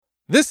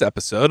This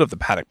episode of the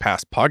Paddock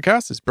Pass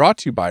podcast is brought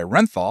to you by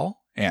Renthal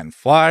and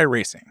Fly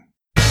Racing.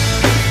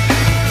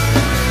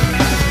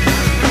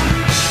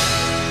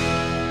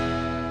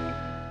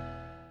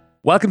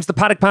 Welcome to the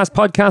Paddock Pass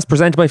podcast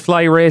presented by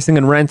Fly Racing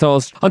and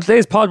Rentals. On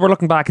today's pod, we're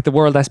looking back at the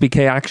World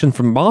SBK action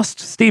from Most.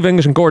 Steve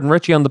English and Gordon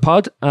Ritchie on the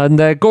pod.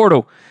 And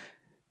Gordo,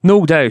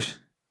 no doubt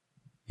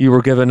you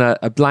were given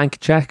a blank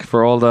check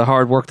for all the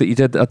hard work that you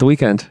did at the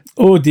weekend.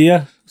 Oh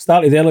dear,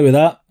 started early with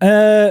that.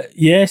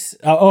 Yes.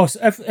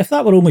 If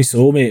that were only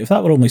so, mate. If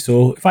that were only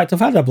so. In fact,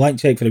 if I had a blank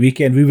check for the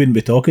weekend, we wouldn't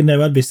be talking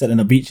now. I'd be sitting on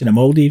a beach in the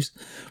Maldives.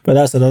 But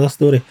that's another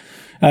story.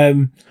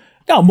 Well,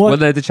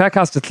 the check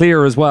has to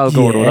clear as well,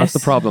 Gordo. Yes, that's the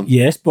problem.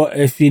 Yes, but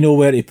if you know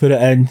where to put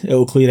it in,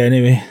 it'll clear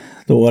anyway.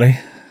 Don't worry.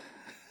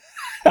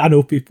 I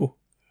know people.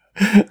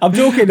 I'm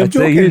joking. I'd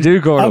say you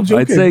do, Gordo.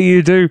 I'd say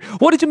you do.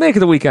 What did you make of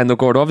the weekend, though,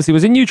 Gordo? Obviously, it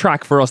was a new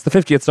track for us. The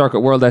 50th Circuit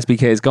World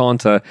SBK has gone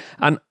to,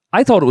 and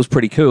I thought it was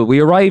pretty cool.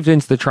 We arrived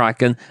into the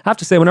track, and I have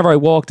to say, whenever I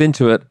walked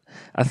into it,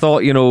 I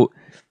thought,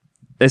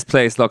 this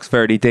place looks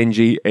fairly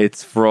dingy.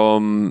 It's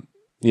from,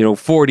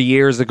 40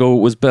 years ago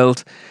it was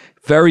built.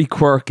 Very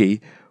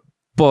quirky.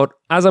 But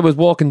as I was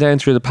walking down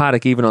through the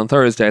paddock, even on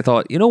Thursday, I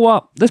thought, you know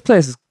what? This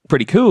place is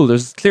pretty cool.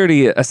 There's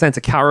clearly a sense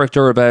of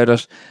character about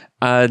it,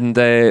 and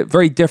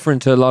very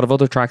different to a lot of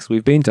other tracks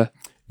we've been to.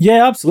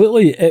 Yeah,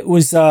 absolutely. It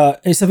was.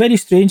 It's a very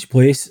strange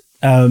place.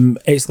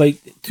 It's like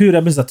two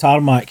ribbons of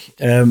tarmac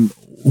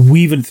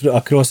weaving through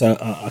across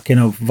a kind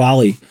of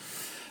valley.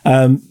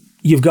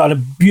 You've got a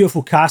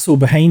beautiful castle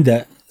behind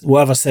it,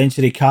 whatever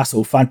century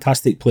castle,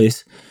 fantastic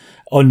place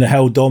on the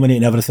hill,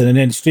 dominating everything, and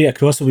then straight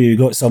across the way you've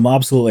got some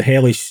absolutely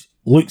hellish,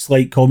 looks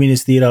like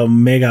communist era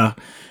mega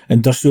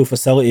industrial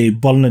facility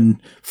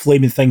burning,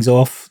 flaming things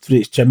off through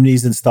its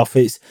chimneys and stuff.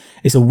 It's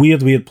a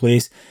weird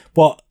place,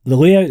 but the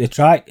layout of the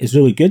track is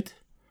really good.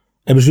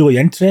 It was really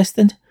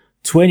interesting.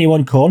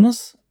 21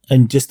 corners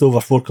in just over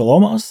 4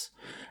 kilometres.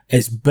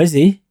 It's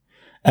busy.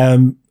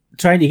 Trying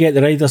to get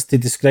the riders to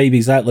describe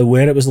exactly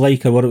where it was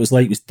like or what it was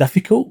like was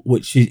difficult,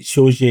 which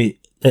shows you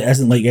it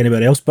isn't like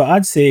anywhere else. But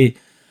I'd say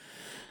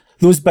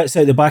those bits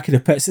out the back of the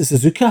pits at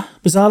Suzuka,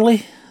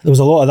 bizarrely, there was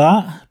a lot of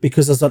that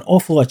because there's an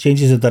awful lot of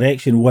changes of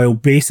direction while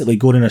basically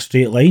going in a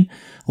straight line,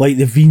 like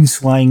the Veen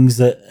slangs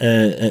at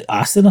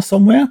Assen or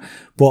somewhere,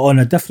 but on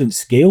a different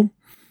scale.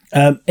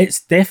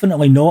 It's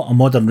definitely not a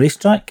modern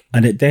racetrack,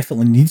 and it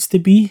definitely needs to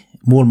be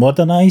more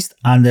modernised,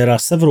 and there are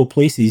several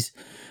places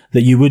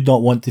that you would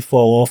not want to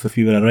fall off if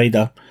you were a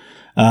rider.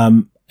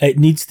 It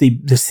needs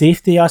the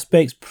safety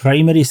aspects,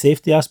 primary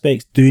safety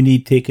aspects, do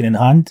need taken in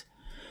hand.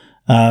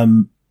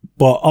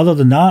 But other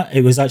than that,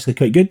 it was actually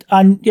quite good.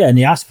 And yeah, in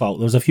the asphalt,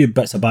 there was a few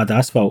bits of bad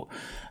asphalt.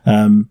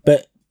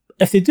 But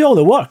if they do all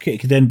the work, it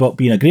could end up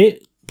being a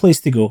great place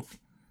to go.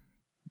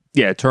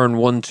 Yeah, turn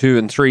 1, 2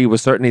 and 3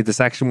 was certainly the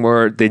section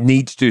where they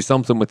need to do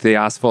something with the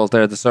asphalt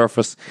there. The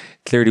surface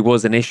clearly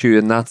was an issue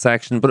in that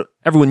section, but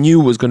everyone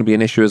knew it was going to be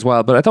an issue as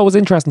well. But I thought it was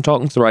interesting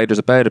talking to the riders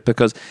about it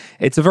because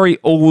it's a very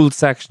old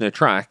section of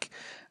track.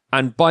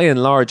 And by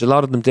and large, a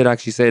lot of them did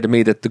actually say to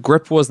me that the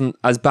grip wasn't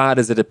as bad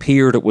as it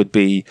appeared it would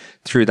be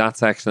through that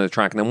section of the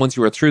track. And then once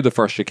you were through the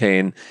first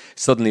chicane,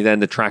 suddenly then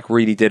the track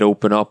really did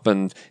open up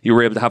and you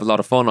were able to have a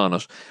lot of fun on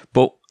it.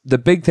 But the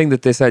big thing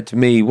that they said to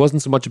me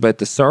wasn't so much about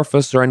the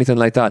surface or anything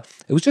like that.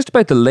 It was just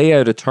about the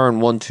layout of turn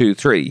 1, 2,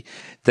 3,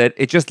 that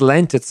it just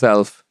lent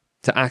itself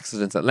to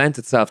accidents, it lent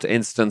itself to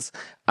incidents,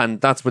 and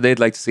that's where they'd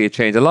like to see a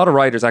change. A lot of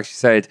riders actually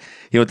said,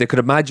 they could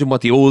imagine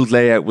what the old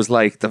layout was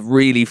like. The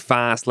really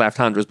fast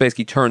left-hander was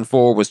basically turn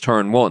 4 was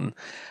turn 1.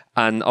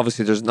 And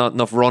obviously there's not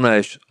enough run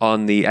out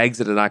on the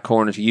exit of that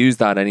corner to use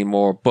that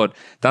anymore, but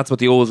that's what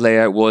the old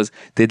layout was.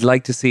 They'd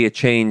like to see a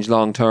change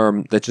long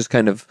term that just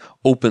kind of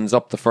opens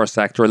up the first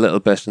sector a little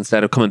bit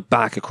instead of coming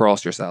back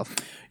across yourself.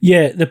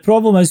 Yeah, the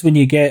problem is when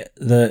you get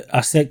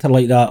a sector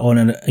like that on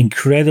an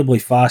incredibly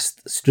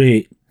fast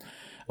straight,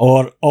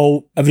 or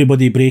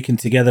everybody breaking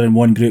together in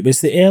one group.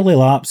 It's the early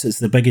laps, it's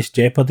the biggest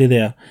jeopardy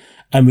there.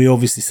 And we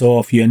obviously saw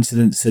a few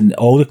incidents in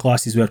all the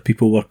classes where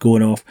people were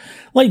going off.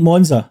 Like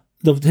Monza,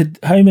 they've had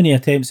how many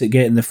attempts at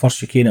getting the first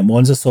chicane at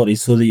Monza sorted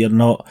so that you're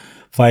not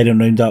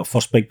firing around that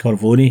first big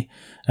Corvoni,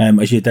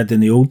 as you did in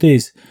the old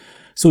days.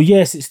 So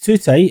yes, it's too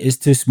tight, it's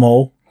too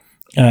small.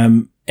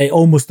 It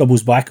almost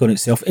doubles back on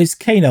itself. It's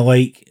kind of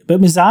like, but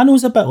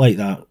Misano's a bit like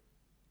that.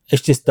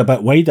 It's just a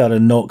bit wider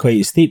and not quite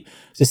as steep.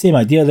 It's the same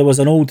idea. There was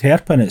an old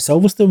hairpin at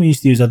Silverstone we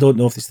used to use. I don't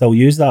know if they still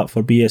use that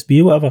for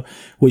BSB or whatever,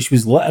 which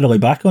was literally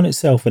back on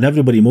itself and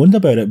everybody moaned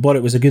about it, but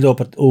it was a good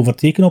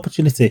overtaking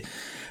opportunity.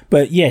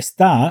 But yes,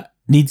 that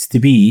needs to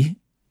be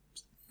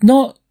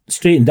not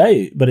straightened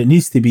out, but it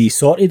needs to be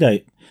sorted out.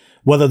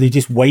 Whether they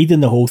just widen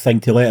the whole thing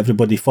to let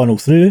everybody funnel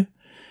through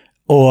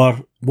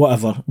or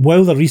whatever.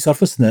 While they're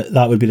resurfacing it,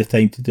 that would be the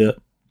time to do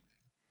it.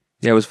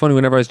 Yeah, it was funny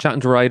whenever I was chatting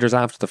to riders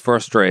after the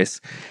first race,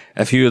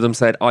 a few of them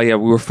said, oh yeah,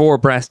 we were 4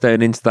 breaths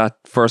down into that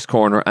first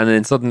corner, and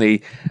then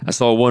suddenly I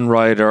saw one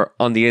rider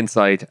on the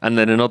inside, and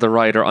then another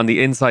rider on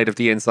the inside of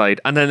the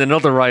inside, and then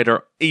another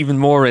rider even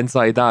more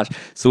inside that.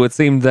 So it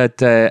seemed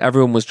that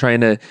everyone was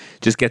trying to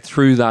just get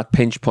through that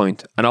pinch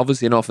point. And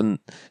obviously enough, in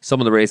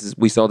some of the races,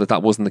 we saw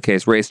that wasn't the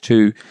case. Race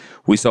 2,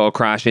 we saw a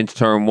crash into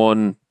turn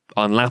 1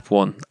 on lap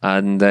 1,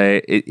 and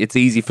it's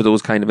easy for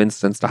those kind of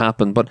incidents to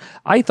happen. But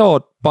I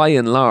thought, by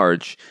and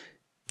large,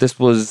 this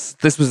was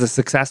a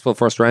successful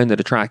first round of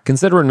the track,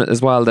 considering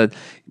as well that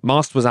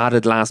Most was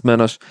added last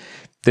minute.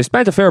 They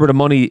spent a fair bit of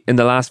money in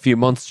the last few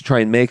months to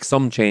try and make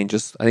some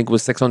changes. I think it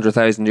was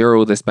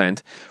 €600,000 they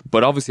spent.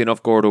 But obviously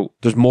enough, Gordo,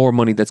 there's more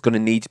money that's going to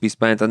need to be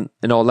spent, and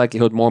in all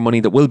likelihood, more money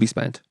that will be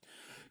spent.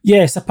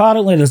 Yes,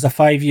 apparently there's a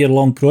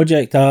 5-year-long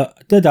project. I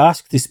did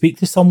ask to speak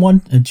to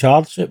someone in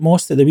charge at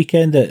Most at the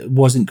weekend. It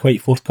wasn't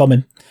quite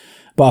forthcoming.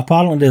 But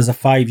apparently there's a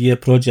 5-year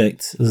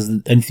project.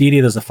 In theory,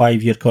 there's a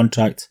 5-year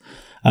contract.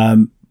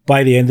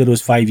 By the end of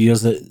those 5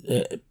 years,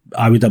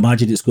 I would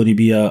imagine it's going to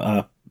be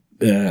a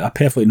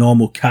perfectly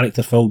normal,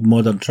 character-filled,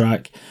 modern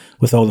track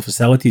with all the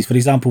facilities. For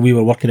example, we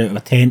were working out of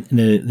a tent in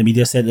the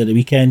media centre at the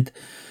weekend.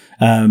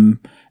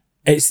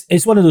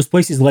 It's one of those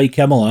places like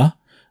Imola,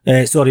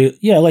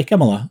 like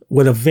Imola,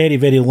 with a very,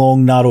 very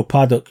long, narrow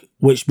paddock,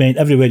 which meant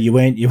everywhere you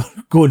went, you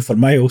were going for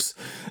miles.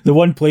 The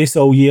one place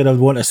all year I'd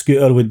want a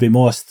scooter would be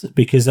Most,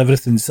 because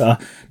everything's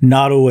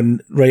narrow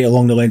and right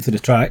along the length of the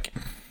track.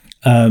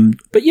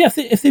 But yeah,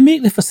 if they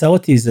make the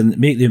facilities and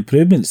make the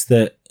improvements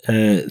that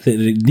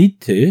they need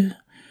to,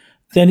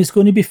 then it's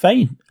going to be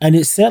fine. And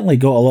it's certainly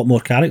got a lot more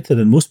character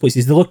than most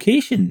places. The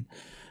location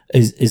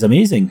is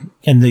amazing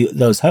in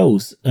those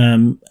hills.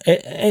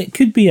 It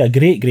could be a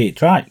great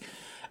track.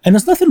 And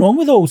there's nothing wrong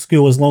with old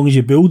school as long as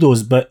you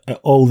bulldoze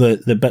all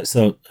the bits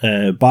of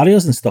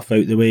barriers and stuff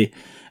out the way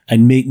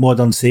and make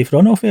modern, safe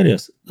runoff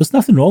areas. There's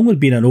nothing wrong with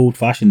being an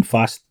old-fashioned,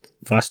 fast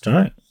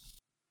track.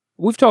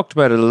 We've talked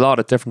about it a lot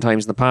at different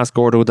times in the past,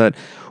 Gordo, that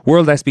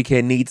World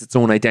SBK needs its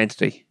own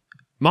identity.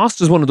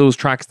 Most is one of those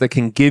tracks that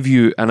can give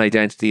you an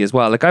identity as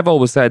well. Like I've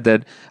always said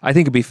that I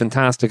think it'd be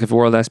fantastic if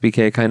World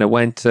SBK kind of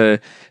went to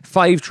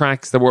 5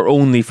 tracks that were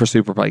only for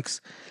superbikes.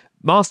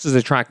 Most is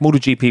a track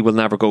MotoGP will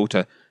never go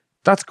to.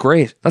 That's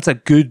great. That's a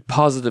good,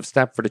 positive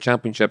step for the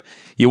championship.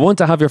 You want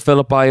to have your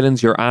Phillip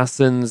Islands, your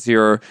Assens,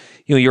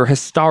 your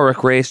historic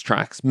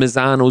racetracks.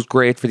 Misano's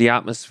great for the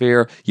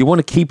atmosphere. You want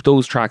to keep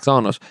those tracks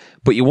on it,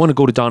 but you want to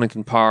go to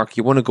Donington Park.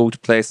 You want to go to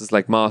places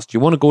like Most. You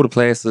want to go to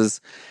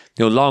places,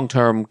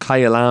 long-term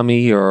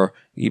Kyalami or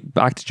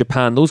back to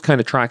Japan. Those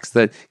kind of tracks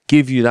that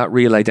give you that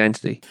real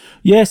identity.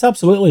 Yes,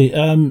 absolutely.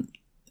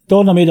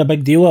 Dorna made a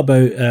big deal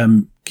about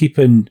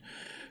keeping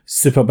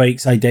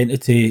Superbike's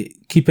identity,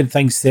 keeping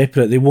things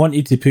separate. They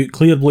wanted to put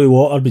clear blue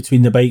water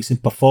between the bikes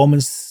and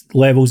performance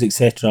levels,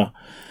 etc.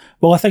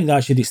 Well, I think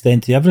that should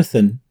extend to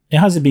everything. It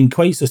hasn't been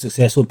quite so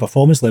successful in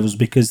performance levels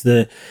because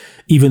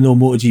even though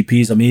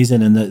MotoGP is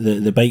amazing and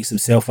the bikes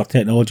themselves are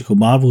technological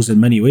marvels in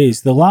many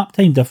ways, the lap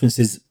time difference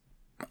is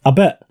a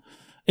bit.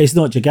 It's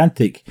not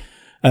gigantic.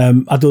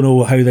 I don't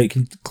know how they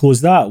can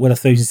close that with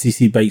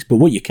 1,000cc bikes, but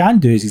what you can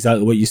do is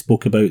exactly what you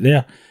spoke about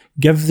there.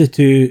 Give the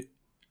two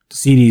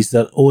series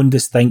their own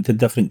distinct and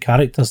different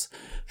characters.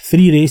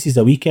 3 races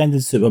a weekend in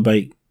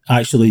Superbike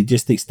actually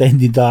just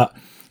extended that.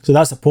 So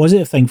that's a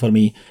positive thing for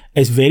me.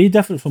 It's very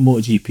different from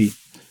MotoGP,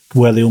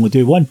 where they only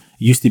do 1. It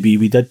used to be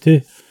we did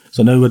 2.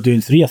 So now we're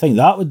doing 3.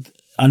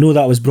 I know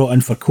that was brought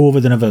in for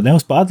COVID and everything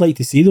else, but I'd like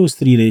to see those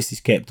 3 races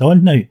kept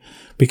on now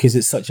because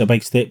it's such a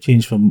big step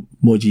change from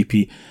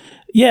MotoGP.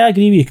 Yeah, I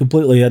agree with you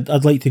completely.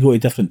 I'd like to go to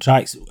different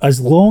tracks as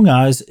long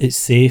as it's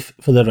safe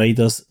for the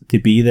riders to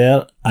be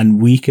there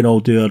and we can all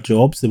do our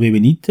jobs the way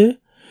we need to.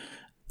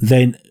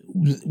 Then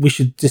we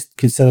should just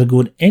consider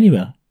going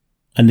anywhere.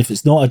 And if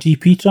it's not a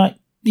GP track,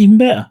 even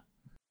better.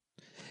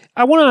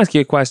 I want to ask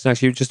you a question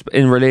actually, just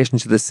in relation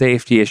to the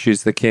safety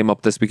issues that came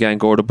up this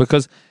weekend, Gordo,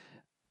 because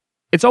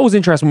it's always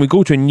interesting when we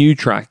go to a new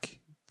track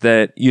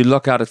that you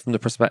look at it from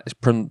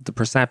the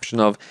perception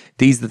of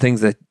these are the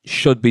things that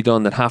should be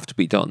done, that have to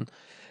be done.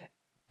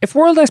 If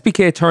World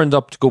SBK turned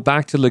up to go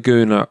back to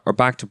Laguna or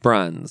back to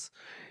Brands,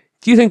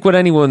 do you think would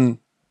anyone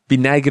be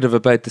negative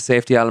about the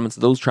safety elements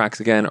of those tracks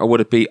again, or would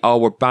it be,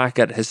 we're back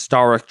at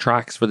historic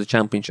tracks for the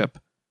championship?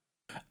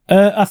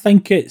 I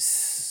think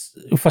it's,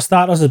 for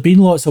starters, there's been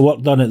lots of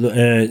work done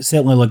at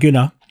certainly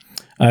Laguna.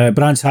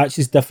 Brands Hatch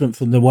is different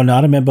from the one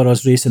I remember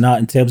us racing at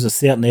in terms of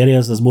certain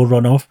areas, there's more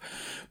runoff.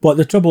 But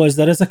the trouble is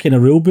there is a kind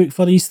of rule book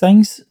for these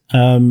things,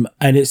 and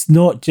it's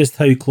not just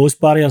how close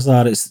barriers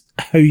are, it's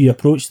how you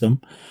approach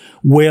them,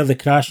 where the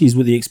crashes,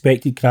 what the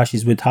expected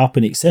crashes would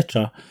happen,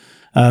 etc.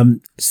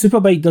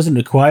 Superbike doesn't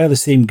require the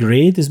same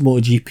grade as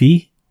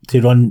MotoGP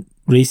to run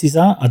races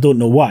at. I don't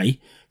know why.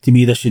 To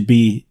me, there should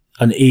be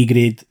an A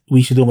grade.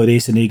 We should only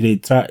race an A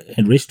grade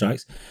in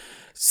racetracks.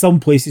 Some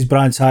places,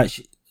 Brands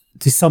Hatch,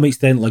 to some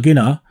extent,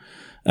 Laguna,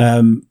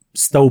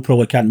 still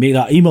probably can't make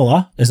that.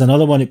 Imola is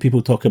another one that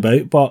people talk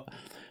about, but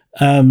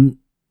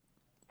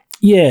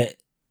yeah,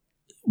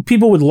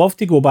 people would love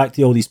to go back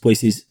to all these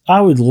places.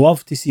 I would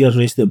love to see us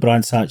raced at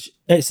Brands Hatch.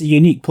 It's a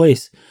unique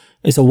place.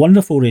 It's a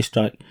wonderful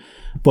racetrack,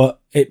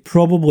 but it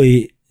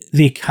probably,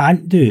 they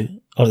can't do,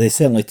 or they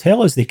certainly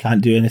tell us they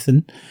can't do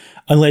anything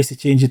unless they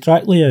change the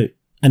track layout.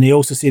 And they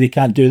also say they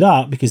can't do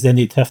that because then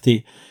they'd have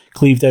to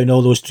cleave down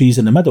all those trees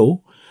in the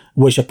middle,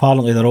 which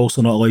apparently they're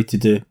also not allowed to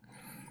do.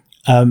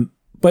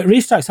 But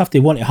racetracks have to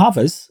want to have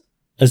us,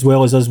 as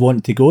well as us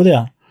wanting to go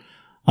there.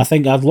 I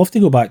think I'd love to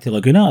go back to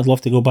Laguna. I'd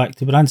love to go back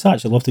to Brands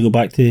Hatch. I'd love to go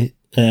back to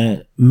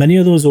many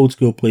of those old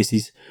school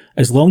places.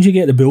 As long as you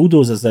get the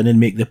bulldozers in and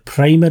make the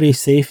primary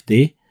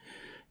safety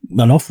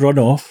enough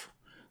runoff,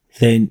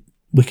 then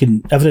we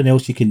can, everything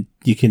else you can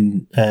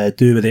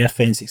do with air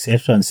fence,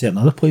 etc., in certain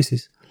other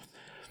places.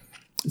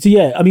 So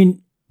yeah, I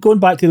mean, going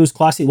back to those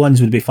classic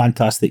ones would be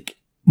fantastic.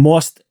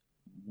 Most,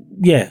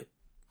 yeah,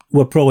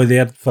 we're probably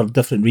there for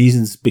different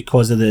reasons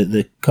because of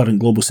the current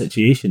global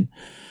situation.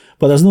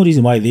 But there's no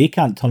reason why they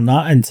can't turn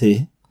that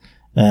into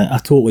a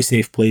totally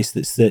safe place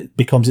that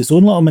becomes its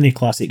own little mini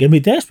classic. And we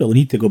desperately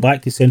need to go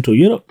back to Central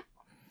Europe.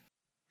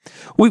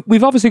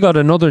 We've obviously got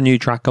another new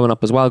track coming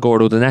up as well,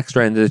 Gordo, the next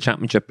round of the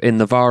championship in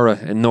Navarra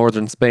in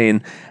northern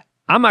Spain.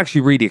 I'm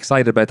actually really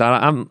excited about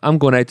that. I'm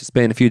going out to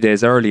Spain a few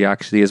days early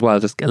actually as well,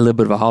 just get a little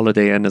bit of a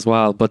holiday in as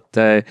well. But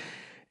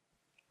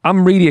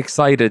I'm really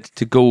excited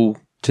to go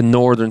to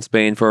northern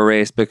Spain for a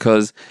race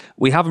because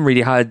we haven't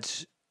really had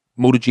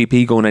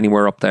MotoGP going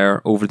anywhere up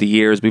there over the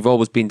years. We've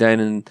always been down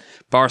in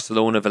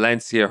Barcelona,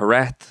 Valencia,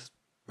 Jerez,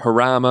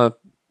 Jarama,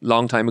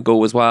 long time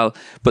ago as well.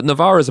 But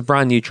Navarra is a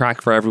brand new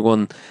track for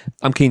everyone.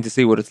 I'm keen to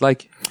see what it's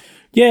like.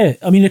 Yeah,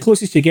 I mean, the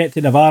closest you get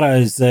to Navarra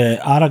is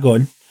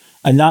Aragon,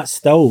 and that's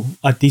still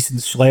a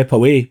decent schlep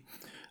away.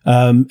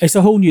 It's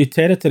a whole new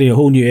territory, a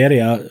whole new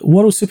area.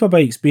 World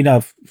Superbike's been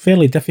a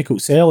fairly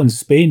difficult sell in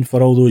Spain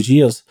for all those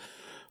years.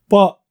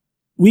 But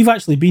we've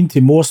actually been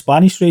to more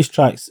Spanish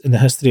racetracks in the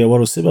history of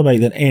World Superbike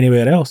than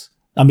anywhere else.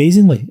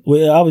 Amazingly.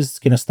 I was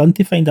kind of stunned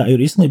to find that out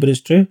recently, but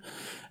it's true.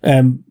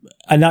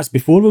 And that's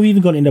before we've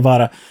even gone to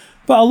Navarra.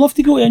 But I love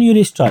to go to a new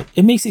racetrack.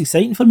 It makes it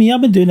exciting for me.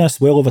 I've been doing this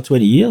well over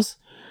 20 years.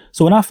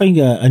 So when I find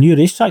a new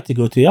racetrack to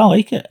go to, I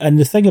like it. And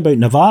the thing about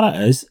Navarra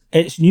is,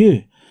 it's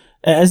new.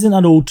 It isn't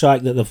an old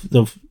track that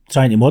they're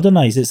trying to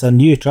modernise. It's a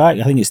new track.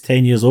 I think it's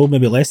 10 years old,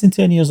 maybe less than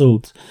 10 years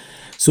old.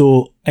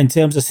 So in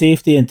terms of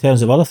safety, in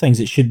terms of other things,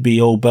 it should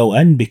be all built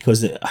in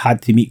because it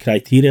had to meet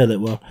criteria that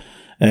were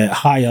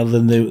higher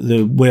than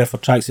they were for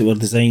tracks that were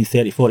designed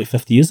 30, 40,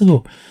 50 years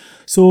ago.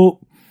 So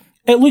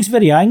it looks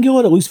very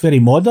angular. It looks very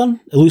modern.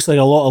 It looks like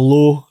a lot of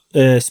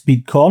low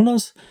speed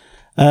corners.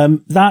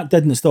 That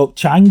didn't stop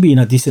Chang being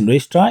a decent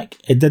racetrack.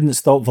 It didn't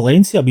stop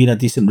Valencia being a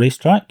decent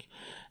racetrack.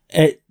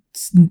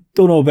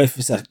 Don't know if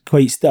it's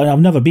I've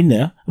never been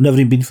there. I've never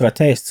even been for a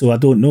test, so I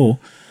don't know.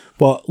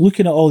 But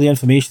looking at all the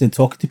information and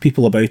talking to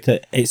people about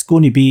it, it's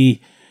going to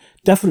be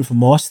different from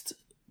Most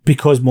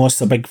because Most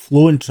is a big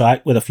flowing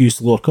track with a few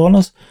slower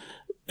corners.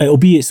 It'll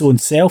be its own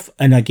self,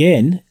 and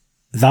again,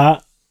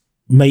 that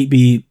might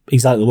be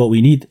exactly what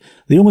we need.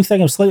 The only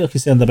thing I'm slightly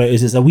concerned about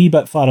is it's a wee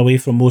bit far away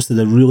from most of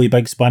the really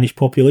big Spanish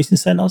population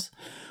centres.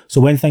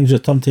 So when things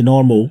return to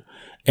normal,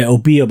 it'll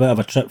be a bit of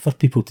a trip for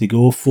people to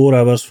go. 4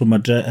 hours from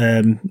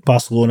Madrid,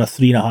 Barcelona,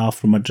 3.5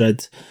 from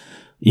Madrid.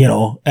 You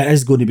know, it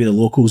is going to be the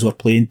locals we're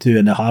playing to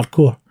in the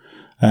hardcore,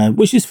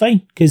 which is fine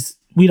because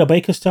we're a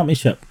bikers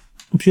championship.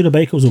 I'm sure the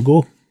bikers will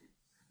go.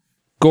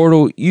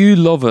 Gordo, you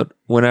love it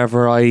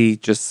whenever I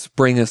just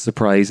spring a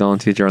surprise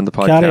onto you during the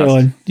podcast. Carry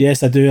on.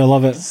 Yes, I do. I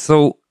love it.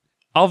 So,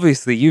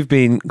 obviously, you've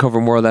been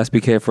covering World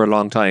SBK for a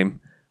long time.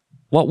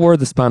 What were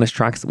the Spanish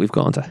tracks that we've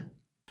gone to?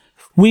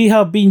 We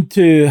have been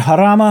to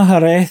Jarama,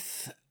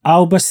 Jerez,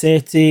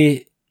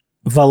 Albacete,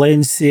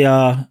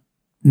 Valencia,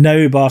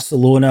 now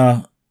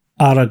Barcelona,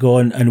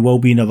 Aragon, and will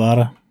be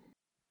Navarra.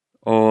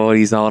 Oh,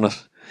 he's on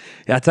it.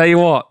 I tell you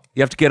what,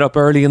 you have to get up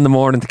early in the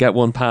morning to get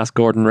one past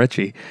Gordon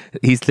Ritchie.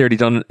 You've clearly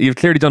done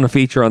a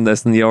feature on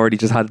this, and you already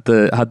just had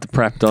the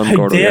prep done. How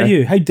Gordon, dare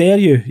you? How dare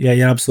you? Yeah,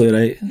 you're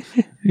absolutely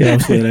right. You're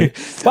absolutely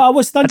right. But I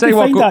was stunned to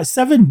find that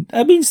 7.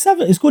 I mean,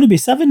 7. It's going to be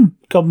 7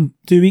 come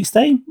 2 weeks'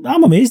 time.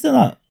 I'm amazed at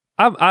that.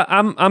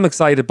 I'm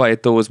excited by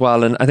it though as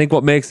well, and I think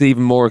what makes it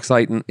even more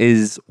exciting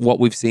is what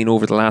we've seen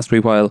over the last wee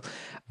while.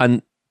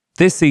 And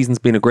this season's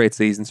been a great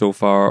season so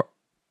far.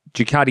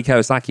 Ducati,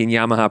 Kawasaki and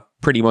Yamaha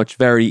pretty much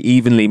very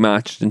evenly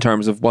matched in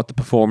terms of what the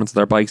performance of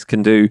their bikes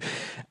can do.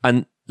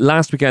 And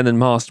last weekend in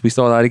Most, we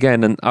saw that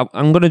again. And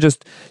I'm going to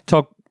just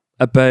talk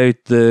about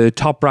the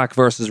Top Rack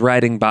versus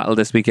Reading battle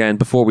this weekend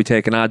before we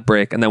take an ad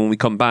break. And then when we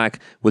come back,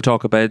 we'll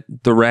talk about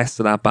the rest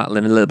of that battle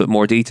in a little bit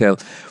more detail.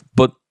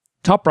 But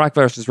Top Rack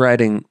versus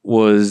Reading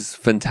was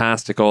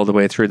fantastic all the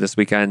way through this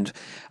weekend.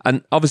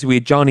 And obviously we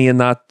had Johnny in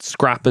that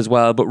scrap as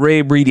well, but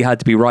Ray really had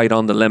to be right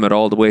on the limit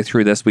all the way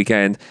through this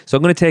weekend. So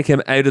I'm going to take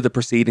him out of the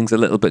proceedings a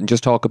little bit and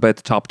just talk about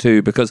the top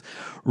 2, because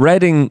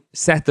Reading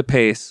set the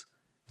pace,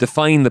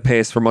 defined the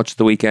pace for much of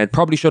the weekend.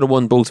 Probably should have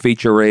won both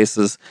feature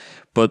races,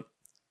 but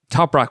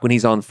Toprak, when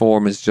he's on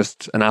form, is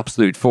just an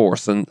absolute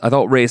force. And I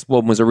thought race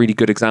 1 was a really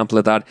good example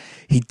of that.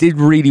 He did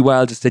really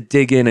well just to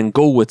dig in and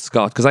go with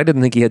Scott, because I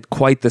didn't think he had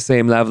quite the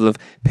same level of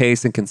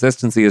pace and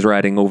consistency as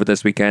Redding over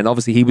this weekend.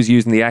 Obviously, he was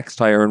using the X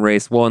tyre in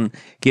race 1,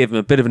 gave him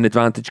a bit of an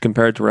advantage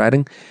compared to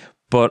Redding.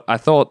 But I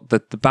thought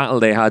that the battle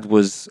they had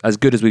was as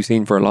good as we've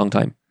seen for a long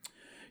time.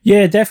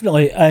 Yeah,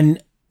 definitely.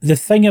 And the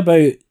thing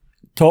about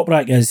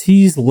Toprak is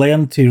he's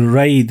learned to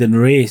ride and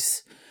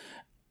race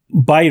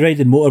by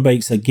riding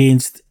motorbikes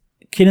against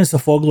Kenan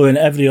Sofuoglu and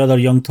every other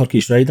young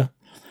Turkish rider.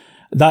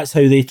 That's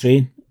how they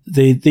train.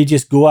 They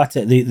just go at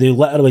it. They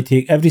literally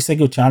take every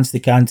single chance they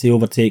can to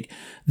overtake.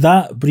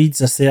 That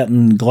breeds a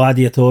certain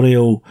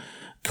gladiatorial,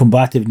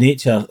 combative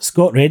nature.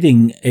 Scott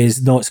Redding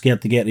is not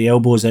scared to get the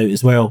elbows out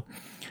as well.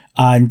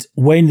 And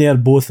when they're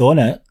both on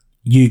it,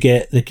 you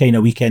get the kind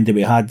of weekend that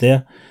we had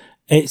there.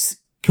 It's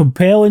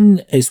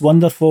compelling, it's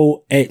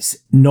wonderful. It's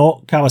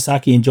not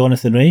Kawasaki and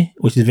Jonathan Rea,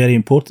 which is very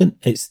important.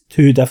 It's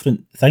two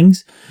different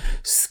things.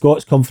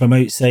 Scott's come from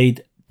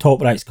outside,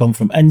 Toprak's come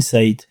from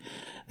inside.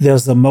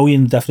 There's a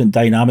million different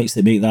dynamics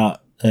that make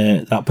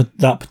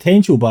that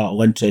potential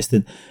battle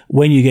interesting.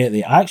 When you get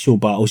the actual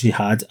battles you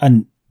had,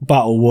 and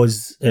battle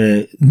was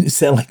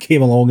certainly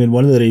came along in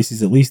one of the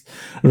races at least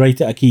right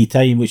at a key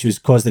time, which was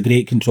caused a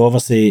great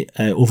controversy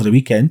over the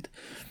weekend.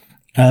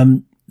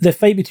 The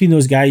fight between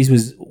those guys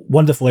was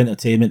wonderful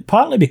entertainment,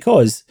 partly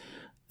because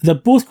they're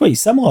both quite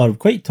similar,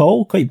 quite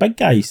tall, quite big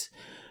guys,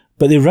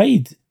 but they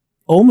ride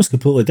almost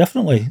completely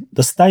differently.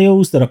 Their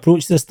styles, their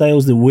approach to their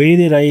styles, the way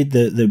they ride,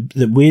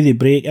 the way they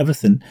brake,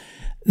 everything.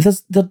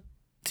 To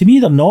me,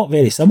 they're not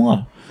very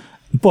similar,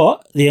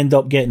 but they end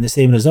up getting the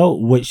same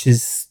result, which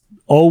is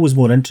always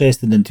more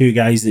interesting than two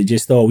guys that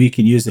just, we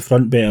can use the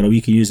front better or we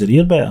can use the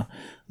rear better.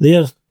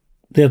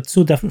 They're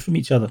so different from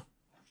each other.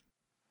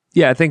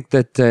 Yeah, I think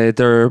that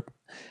they're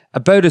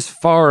about as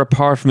far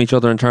apart from each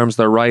other in terms of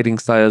their riding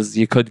styles as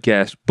you could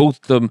get. Both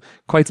of them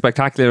quite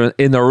spectacular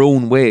in their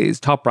own ways.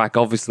 Toprak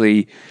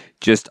obviously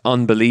just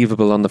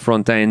unbelievable on the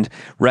front end.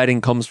 Redding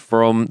comes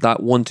from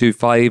that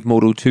 125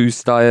 Moto 2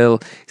 style.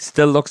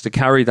 Still looks to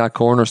carry that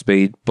corner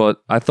speed,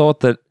 but I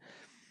thought that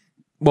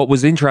what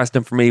was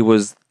interesting for me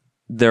was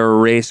their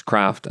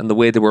racecraft and the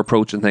way they were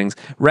approaching things.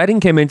 Redding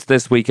came into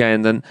this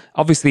weekend and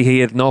obviously he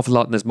had an awful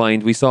lot in his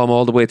mind. We saw him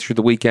all the way through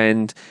the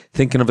weekend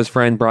thinking of his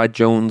friend Brad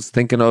Jones,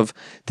 thinking of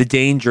the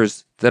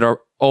dangers that are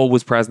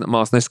always present at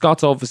Moss. Now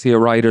Scott's obviously a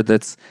rider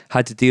that's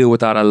had to deal with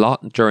that a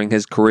lot during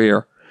his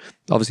career.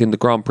 Obviously in the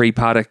Grand Prix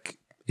paddock,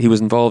 he was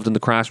involved in the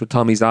crash with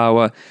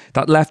Tomizawa.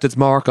 That left its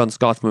mark on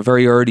Scott from a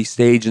very early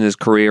stage in his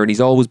career, and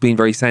he's always been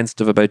very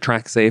sensitive about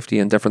track safety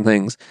and different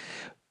things.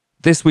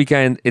 This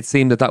weekend, it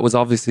seemed that was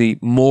obviously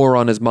more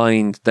on his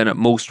mind than at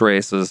most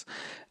races.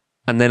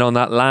 And then on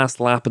that last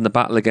lap in the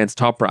battle against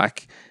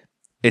Toprak,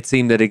 it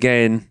seemed that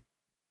again,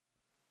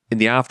 in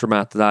the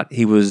aftermath of that,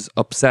 he was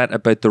upset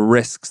about the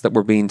risks that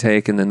were being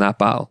taken in that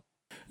battle.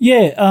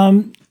 Yeah,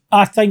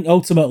 I think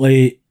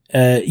ultimately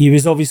he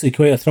was obviously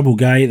quite a trouble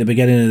guy at the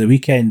beginning of the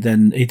weekend,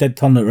 and he did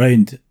turn it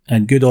around,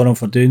 and good on him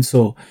for doing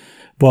so.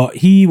 But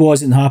he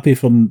wasn't happy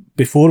from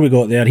before we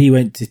got there. He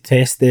went to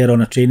test there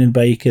on a training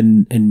bike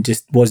and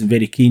just wasn't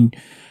very keen.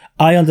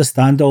 I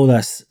understand all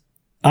this.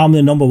 I'm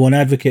the number one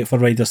advocate for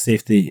rider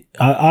safety.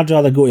 I'd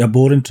rather go to a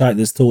boring track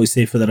that's totally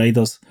safe for the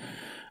riders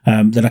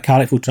than a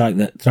careful track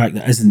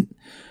that isn't.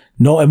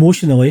 Not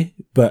emotionally,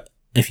 but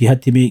if you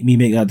had to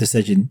make that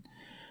decision.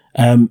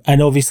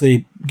 And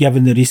obviously,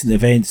 given the recent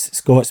events,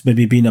 Scott's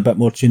maybe been a bit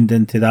more tuned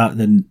into that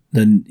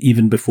than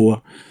even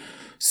before.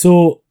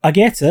 So I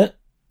get it.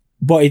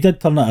 But he did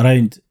turn it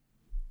around.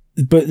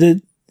 But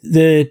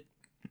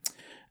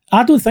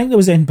I don't think there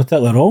was anything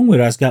particularly wrong with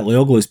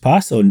Razgatlioglu's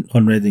pass on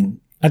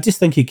Redding. I just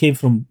think he came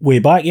from way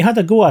back. He had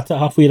a go at it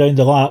halfway around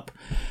the lap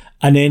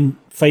and then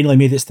finally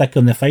made it stick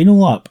on the final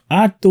lap.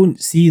 I don't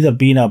see there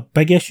being a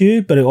big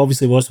issue, but it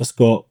obviously was for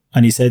Scott,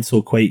 and he said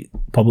so quite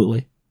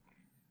publicly.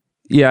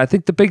 Yeah, I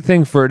think the big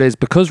thing for it is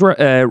because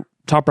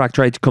Toprak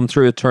tried to come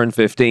through at turn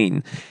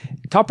 15,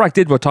 Toprak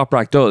did what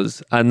Toprak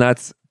does, and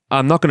that's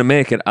I'm not going to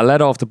make it. I'll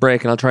let off the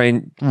brake and I'll try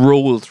and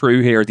roll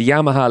through here. The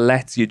Yamaha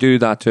lets you do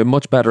that to a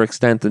much better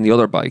extent than the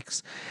other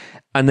bikes.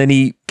 And then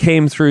he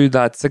came through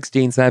that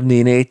 16,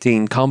 17,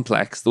 18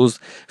 complex, those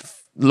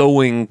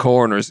flowing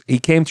corners. He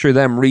came through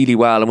them really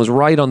well and was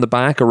right on the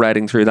back of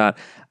Redding through that.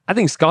 I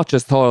think Scott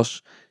just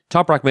thought,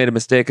 Toprak made a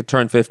mistake at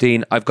turn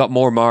 15. I've got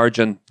more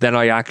margin than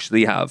I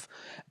actually have.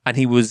 And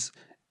he was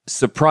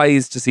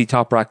surprised to see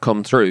Toprak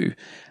come through.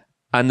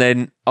 And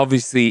then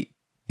obviously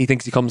he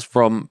thinks he comes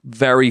from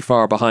very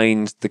far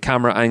behind. The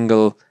camera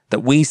angle that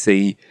we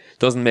see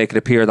doesn't make it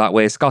appear that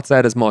way. Scott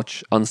said as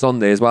much on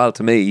Sunday as well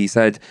to me. He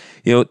said,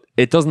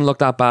 it doesn't look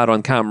that bad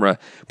on camera,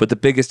 but the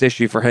biggest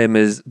issue for him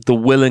is the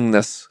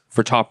willingness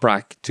for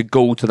Toprak to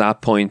go to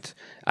that point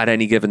at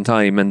any given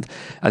time. And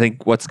I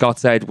think what Scott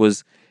said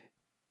was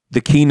the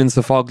Kenan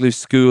Sofuoglu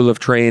school of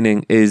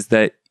training is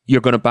that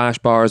you're going to bash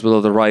bars with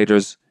other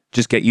riders.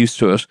 Just get used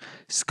to it.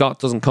 Scott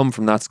doesn't come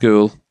from that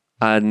school.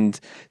 And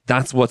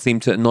that's what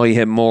seemed to annoy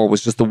him more,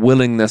 was just the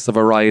willingness of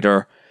a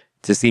rider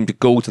to seem to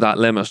go to that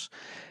limit.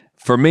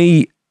 For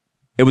me,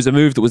 it was a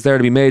move that was there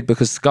to be made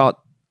because Scott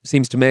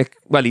seems to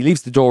he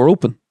leaves the door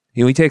open.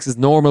 You know, he takes his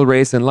normal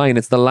race in line.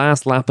 It's the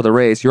last lap of the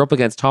race. You're up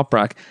against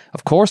Toprak.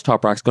 Of course,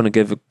 Toprak's going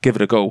to give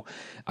it a go.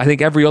 I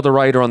think every other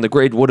rider on the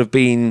grid would have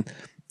been,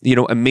 you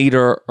know, a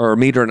meter or a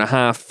meter and a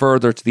half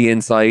further to the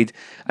inside.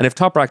 And if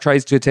Toprak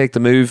tries to take the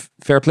move,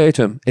 fair play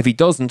to him. If he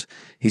doesn't,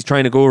 he's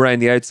trying to go around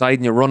the outside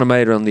and you run him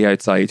out on the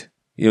outside.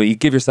 You know, you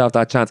give yourself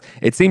that chance.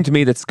 It seemed to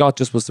me that Scott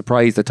just was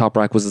surprised that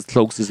Toprak was as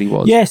close as he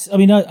was. Yes, I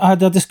mean, I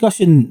had a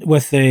discussion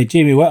with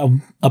Jamie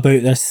Whittam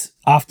about this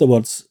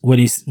afterwards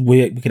when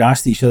we could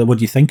ask each other, what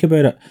do you think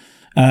about it?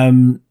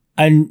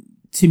 And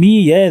to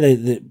me, yeah,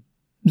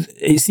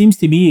 it seems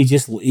to me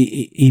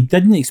he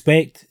didn't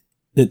expect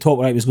that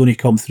Toprak was going to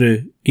come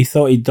through. He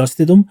thought he'd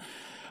dusted him.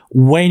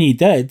 When he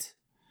did,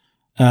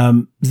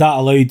 that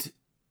allowed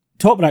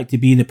Toprak to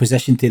be in a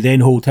position to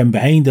then hold him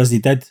behind as he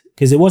did,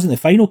 because it wasn't the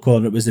final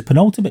corner, it was the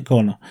penultimate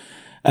corner.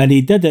 And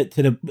he did it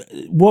to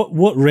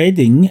what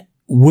Reading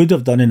would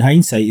have done in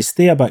hindsight is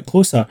stay a bit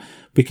closer,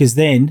 because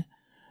then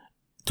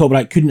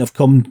Toprak couldn't have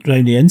come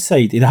round the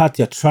inside. He'd had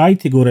to have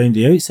tried to go round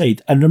the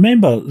outside. And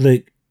remember,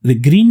 the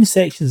green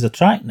sections of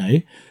track now,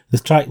 the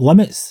track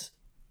limits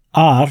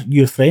are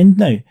your friend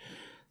now,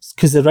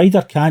 because the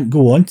rider can't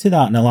go onto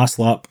that in the last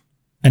lap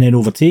and then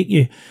overtake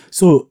you.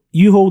 So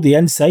you hold the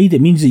inside,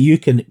 it means that you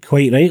can,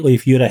 quite rightly,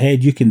 if you're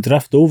ahead, you can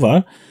drift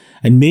over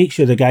and make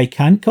sure the guy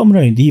can't come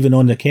round, even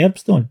on the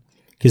curbstone,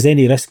 because then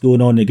he risks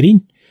going on the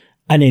green,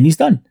 and then he's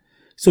done.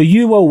 So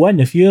you will win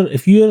if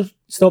you're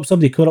stop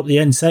somebody caught up the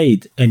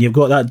inside and you've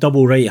got that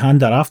double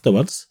right-hander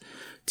afterwards.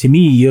 To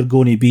me, you're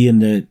going to be in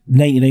the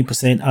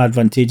 99%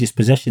 advantageous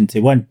position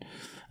to win.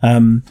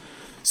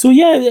 So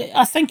yeah,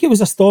 I think it was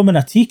a storm in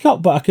a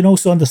teacup, but I can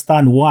also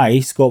understand why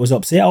Scott was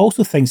upset. I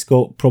also think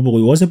Scott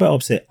probably was a bit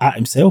upset at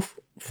himself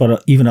for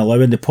even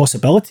allowing the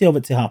possibility of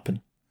it to happen.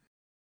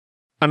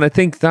 And I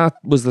think that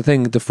was the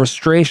thing, the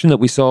frustration that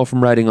we saw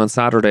from Reading on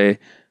Saturday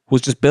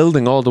was just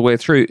building all the way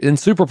through. In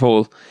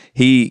Superpole,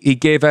 he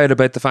gave out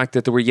about the fact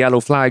that there were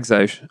yellow flags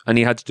out and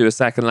he had to do a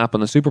second lap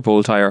on the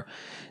Superpole tyre.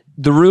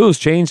 The rules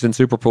changed in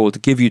Superpole to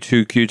give you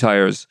 2 Q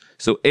tyres.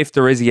 So if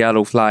there is a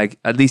yellow flag,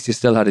 at least you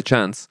still had a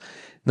chance.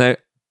 Now,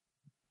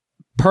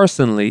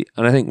 personally,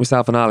 and I think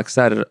myself and Alex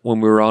said it when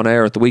we were on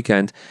air at the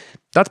weekend,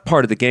 that's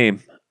part of the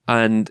game.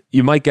 And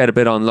you might get a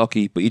bit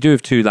unlucky, but you do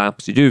have 2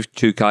 laps, you do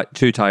have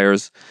two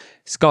tyres.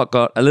 Scott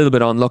got a little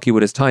bit unlucky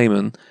with his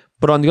timing.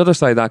 But on the other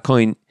side of that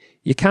coin,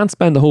 you can't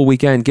spend the whole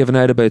weekend giving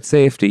out about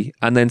safety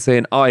and then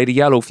saying, I had a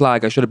yellow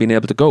flag, I should have been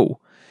able to go.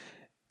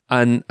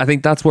 And I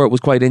think that's where it was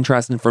quite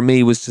interesting for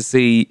me, was to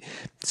see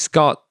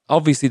Scott,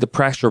 obviously the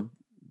pressure,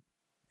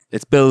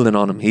 it's building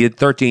on him. He had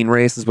 13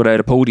 races without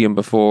a podium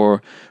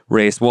before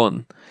race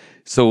 1.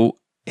 So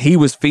he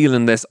was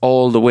feeling this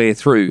all the way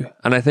through.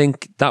 And I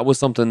think that was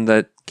something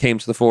that came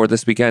to the fore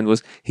this weekend,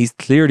 was he's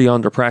clearly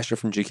under pressure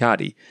from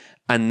Ducati.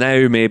 And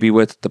now maybe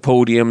with the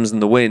podiums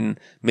and the win,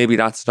 maybe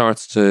that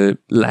starts to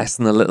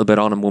lessen a little bit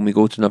on him when we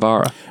go to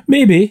Navarra.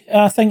 Maybe.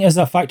 I think as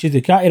a factory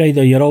Ducati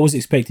rider, you're always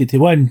expected to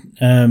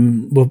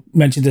win. We've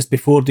mentioned this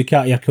before,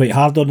 Ducati are quite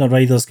hard on their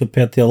riders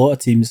compared to a lot of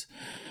teams.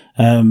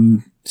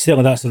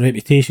 Certainly that's their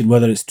reputation,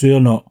 whether it's true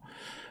or not.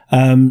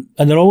 And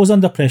they're always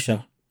under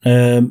pressure.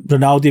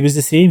 Rinaldi was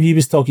the same.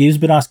 He's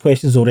been asked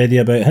questions already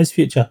about his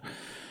future.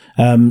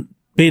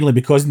 Mainly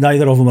because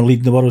neither of them are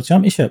leading the World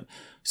Championship.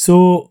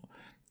 So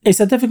it's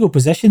a difficult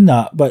position,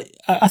 that, but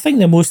I think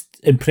the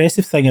most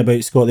impressive thing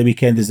about Scott the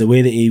weekend is the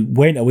way that he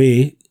went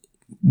away,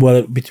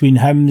 whether between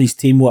him, his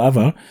team,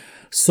 whatever,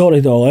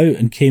 sorted it all out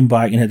and came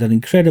back and had an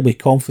incredibly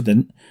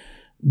confident,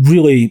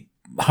 really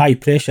high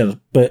pressure,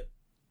 but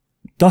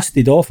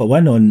dusted off a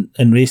win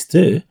in race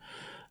 2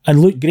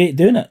 and looked great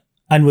doing it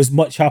and was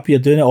much happier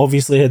doing it.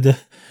 Obviously had the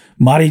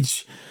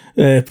marriage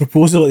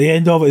proposal at the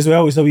end of it as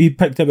well, so we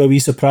picked up a wee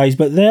surprise.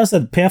 But there's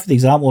a perfect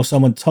example of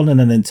someone turning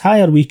an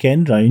entire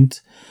weekend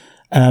round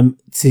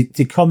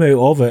to come out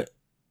of it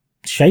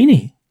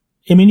shiny.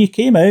 I mean, he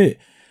came out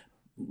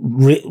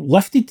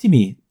lifted to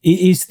me.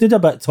 He stood a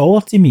bit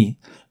taller to me,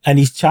 and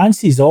his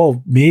chances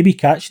of maybe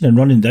catching and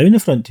running down the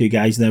front 2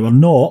 guys now are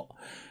not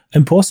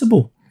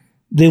impossible.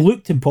 They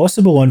looked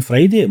impossible on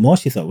Friday at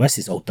Moss. You thought, this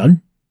is all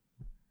done.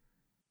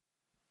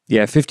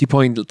 Yeah,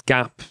 50-point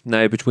gap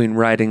now between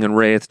Reading and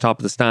Ray at the top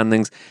of the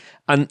standings.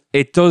 And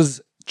it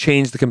does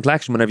change the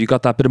complexion whenever you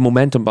got that bit of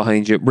momentum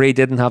behind you. Ray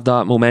didn't have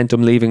that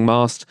momentum leaving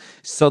Most.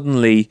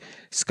 Suddenly,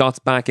 Scott's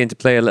back into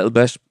play a little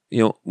bit.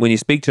 You know, when you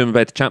speak to him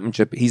about the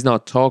championship, he's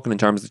not talking in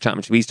terms of the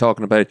championship. He's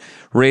talking about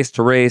race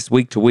to race,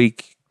 week to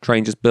week, try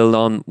and just build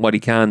on what he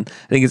can.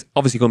 I think it's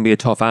obviously going to be a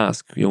tough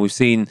ask. You know, we've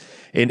seen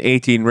in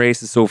 18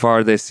 races so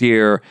far this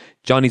year,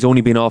 Johnny's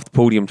only been off the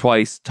podium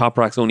twice.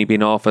 Toprak's only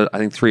been off it, I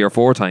think, 3 or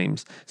 4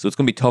 times. So it's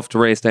going to be tough to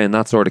race down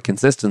that sort of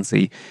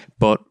consistency.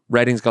 But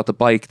Reading's got the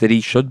bike that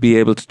he should be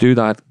able to do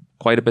that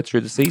quite a bit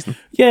through the season.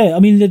 Yeah, I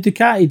mean, the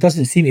Ducati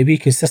doesn't seem to be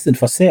consistent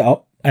for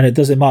setup, and it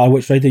doesn't matter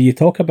which rider you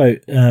talk about.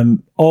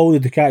 All the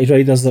Ducati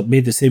riders that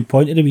made the same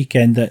point at the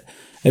weekend, that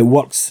it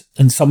works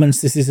in some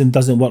instances and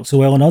doesn't work so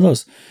well in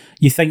others.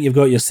 You think you've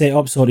got your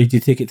setup sorted, you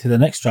take it to the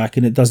next track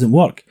and it doesn't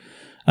work.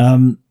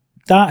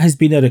 That has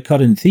been a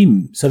recurring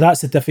theme. So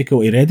that's the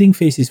difficulty Reading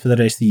faces for the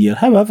rest of the year.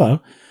 However,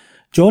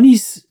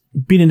 Johnny's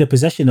been in a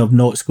position of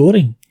not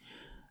scoring,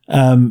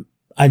 and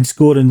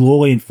scoring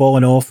lowly and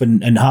falling off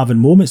and having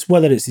moments,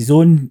 whether it's his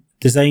own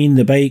design,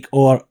 the bike,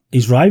 or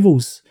his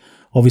rivals.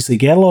 Obviously,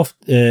 Gerloff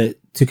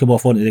took him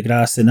off onto the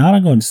grass in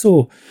Aragon.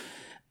 So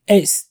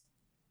it's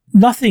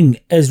nothing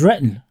is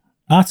written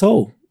at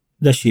all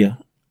this year.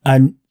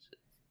 And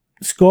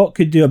Scott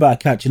could do a bit of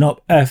catching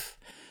up if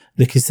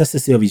the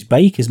consistency of his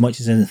bike, as much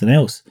as anything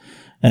else,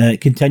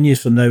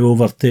 continues from now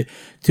over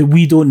to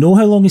we don't know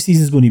how long the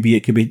season's going to be.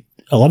 It could be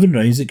 11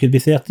 rounds, it could be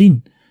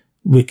 13.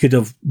 We could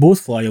have both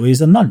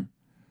flyaways or none.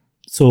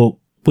 So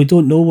we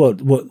don't know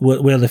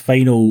where the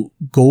final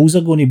goals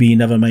are going to be,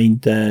 never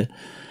mind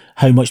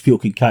how much people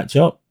can catch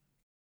up.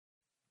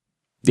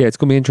 Yeah, it's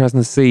going to be interesting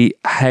to see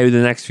how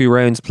the next few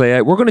rounds play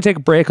out. We're going to take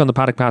a break on the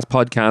Paddock Pass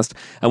podcast,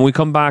 and when we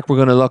come back, we're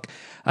going to look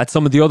at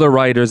some of the other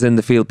riders in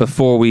the field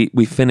before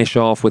we finish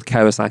off with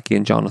Kawasaki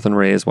and Jonathan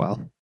Rea as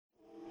well.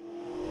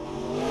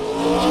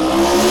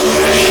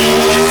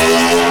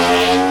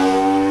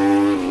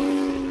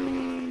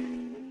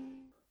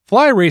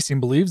 Fly Racing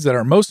believes that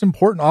our most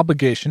important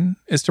obligation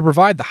is to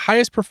provide the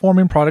highest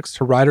performing products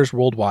to riders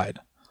worldwide.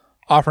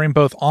 Offering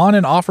both on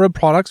and off-road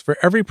products for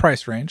every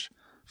price range,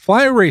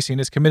 Fly Racing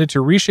is committed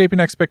to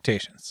reshaping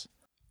expectations.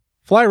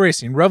 Fly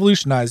Racing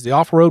revolutionized the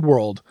off-road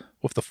world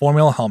with the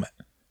Formula helmet,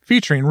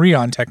 featuring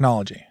Rheon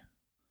technology.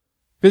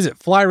 Visit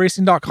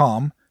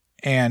flyracing.com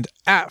and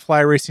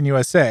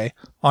 @FlyRacingUSA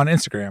on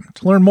Instagram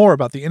to learn more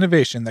about the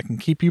innovation that can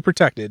keep you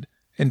protected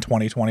in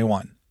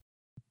 2021.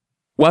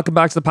 Welcome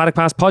back to the Paddock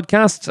Pass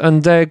podcast.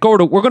 And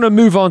Gordo, we're going to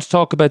move on to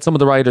talk about some of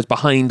the riders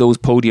behind those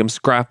podium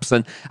scraps.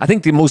 And I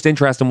think the most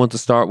interesting one to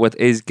start with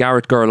is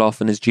Garrett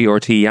Gerloff and his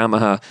GRT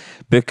Yamaha,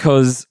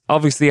 because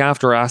obviously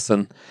after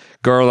Assen,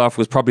 Gerloff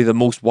was probably the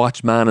most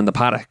watched man in the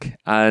paddock.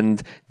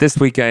 And this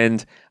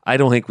weekend, I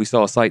don't think we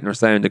saw a sight nor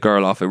sound of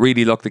Gerloff. It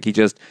really looked like he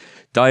just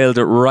dialed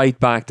it right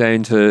back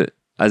down to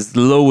as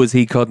low as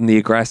he could in the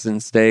aggression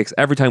stakes.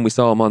 Every time we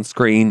saw him on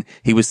screen,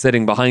 he was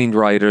sitting behind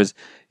riders.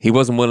 He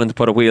wasn't willing to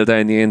put a wheel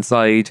down the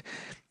inside.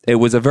 It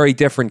was a very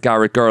different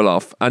Garrett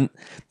Gerloff. And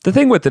the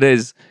thing with it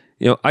is,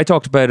 I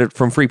talked about it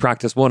from Free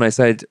Practice 1. I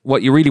said,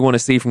 what you really want to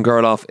see from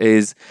Gerloff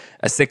is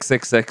a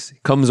 666.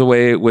 Comes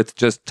away with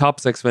just top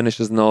 6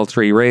 finishes in all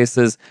 3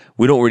 races.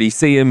 We don't really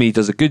see him. He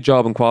does a good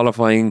job in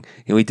qualifying.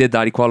 He did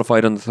that. He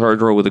qualified on the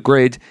 3rd row of the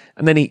grid.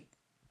 And then he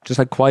just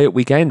had a quiet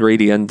weekend,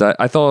 really. And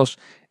I thought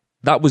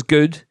that was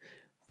good.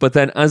 But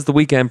then as the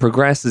weekend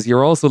progresses,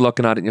 you're also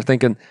looking at it and you're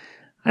thinking,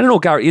 I don't know,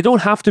 Garrett, you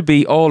don't have to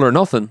be all or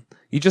nothing.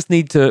 You just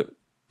need to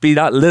be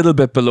that little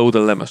bit below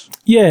the limit.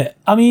 Yeah,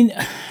 I mean,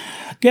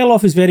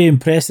 Gerloff is very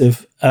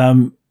impressive,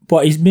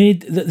 but he's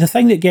made... The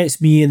thing that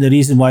gets me and the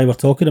reason why we're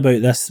talking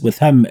about this with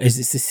him is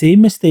it's the same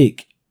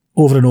mistake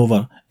over and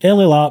over.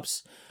 Early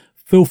laps,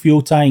 full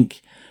fuel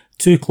tank,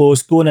 too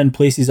close, going in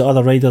places that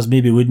other riders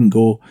maybe wouldn't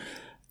go.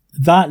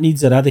 That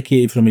needs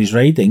eradicated from his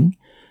riding.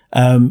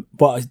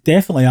 But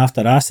definitely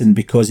after Assen,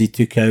 because he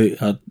took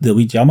out the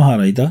lead Yamaha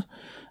rider,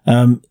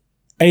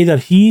 either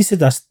he's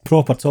had a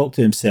proper talk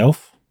to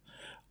himself,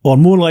 or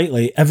more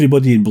likely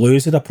everybody in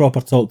Blues had a proper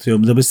talk to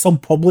him. There was some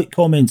public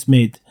comments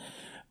made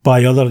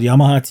by other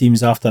Yamaha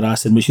teams after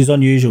Assen, which is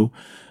unusual.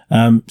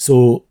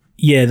 So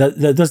yeah,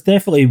 there's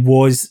definitely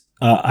was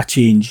a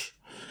change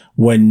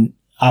when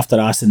after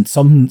Assen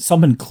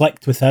something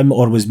clicked with him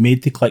or was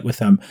made to click with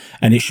him,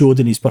 and it showed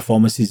in his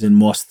performances in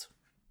Most.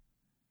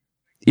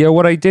 Yeah,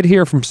 what I did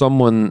hear from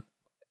someone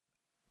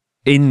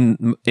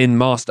in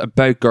Most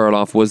about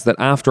Gerloff was that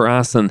after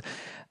Assen,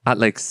 at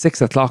like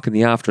 6 o'clock in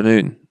the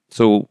afternoon,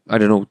 so I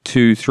don't know,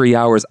 2-3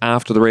 hours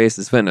after the race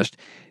is finished,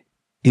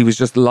 he was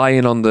just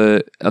lying on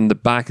the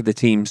back of the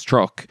team's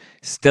truck,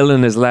 still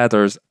in his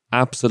leathers,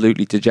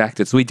 absolutely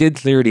dejected. So he did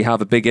clearly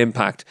have a big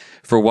impact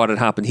for what had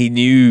happened. He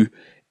knew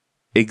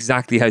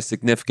exactly how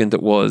significant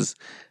it was,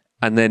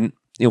 and then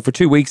for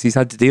 2 weeks he's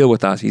had to deal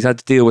with that. He's had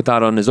to deal with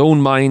that on his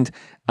own mind.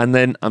 And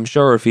then I'm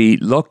sure if he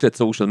looked at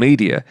social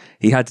media,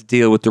 he had to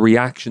deal with the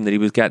reaction that he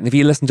was getting. If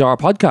he listened to our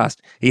podcast,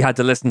 he had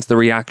to listen to the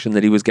reaction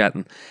that he was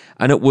getting.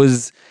 And it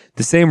was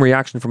the same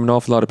reaction from an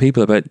awful lot of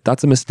people about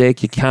that's a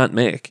mistake you can't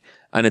make.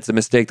 And it's a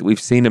mistake that we've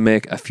seen him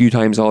make a few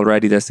times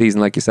already this season,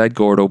 like you said,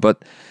 Gordo.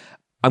 But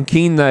I'm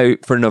keen now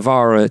for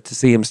Navarra to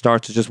see him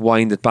start to just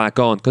wind it back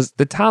on, because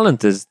the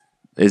talent is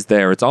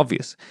there. It's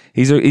obvious.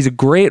 He's a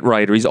great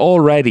rider. He's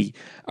already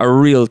a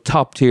real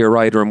top tier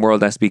rider in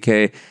World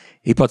SBK.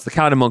 He puts the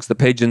cat amongst the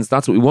pigeons.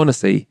 That's what we want to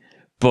see.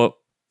 But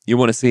you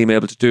want to see him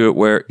able to do it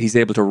where he's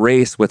able to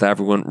race with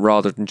everyone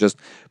rather than just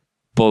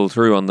bull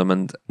through on them.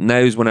 And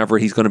now's whenever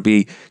he's going to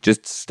be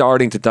just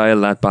starting to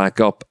dial that back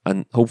up.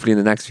 And hopefully in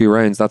the next few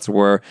rounds, that's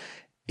where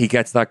he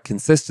gets that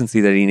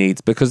consistency that he needs.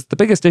 Because the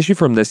biggest issue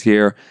from this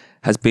year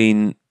has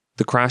been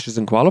the crashes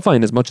in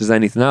qualifying as much as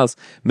anything else.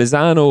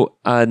 Misano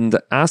and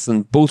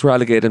Assen both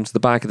relegated him to the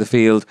back of the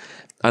field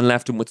and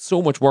left him with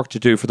so much work to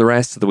do for the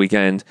rest of the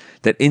weekend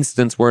that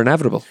incidents were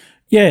inevitable.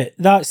 Yeah,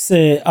 that's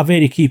a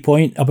very key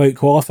point about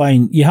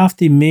qualifying. You have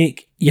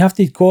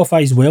to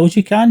qualify as well as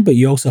you can, but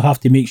you also have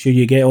to make sure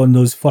you get on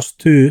those first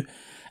two.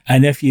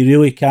 And if you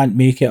really can't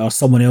make it, or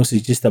someone else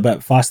is just a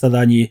bit faster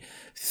than you,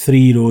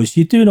 3 rows,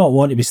 you do not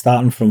want to be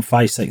starting from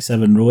 5, 6,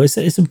 7 rows.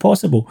 It's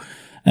impossible.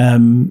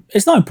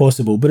 It's not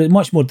impossible, but it's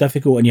much more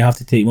difficult, and you have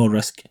to take more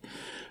risk.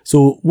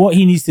 So what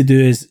he needs to do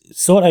is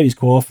sort out his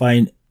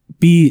qualifying,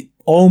 be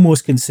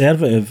almost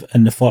conservative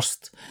in the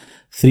first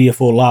 3 or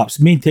 4 laps,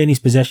 maintain his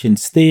position,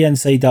 stay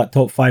inside that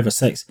top 5 or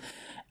 6,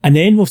 and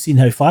then we've seen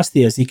how fast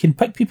he is. He can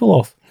pick people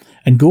off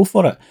and go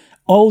for it.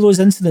 All those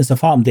incidents have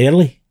happened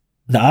early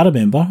that I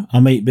remember. I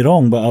might be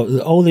wrong,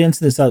 but all the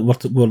incidents that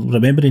we're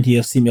remembering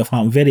here seem to have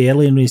happened very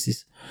early in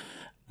races,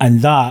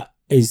 and that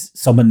is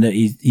something that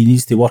he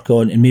needs to work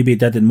on, and maybe he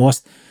did in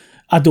Most.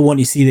 I don't want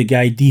to see the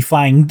guy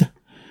defanged.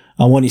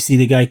 I want to see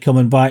the guy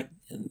coming back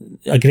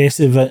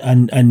aggressive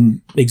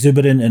and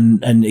exuberant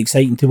and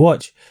exciting to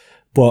watch.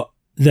 But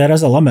there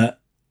is a limit,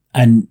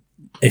 and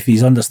if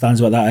he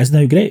understands what that is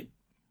now, great.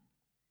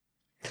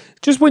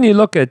 Just when you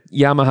look at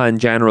Yamaha in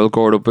general,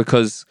 Gordo,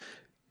 because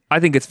I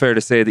think it's fair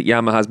to say that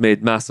Yamaha has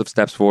made massive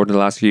steps forward in the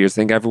last few years.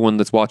 I think everyone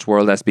that's watched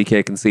World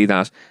SBK can see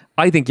that.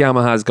 I think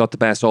Yamaha has got the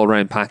best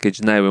all-round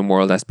package now in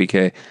World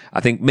SBK. I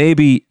think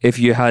maybe if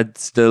you had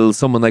still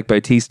someone like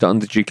Bautista on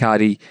the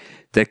Ducati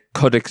that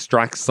could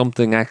extract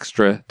something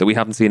extra that we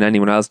haven't seen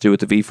anyone else do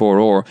with the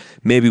V4R,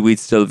 maybe we'd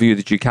still view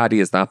the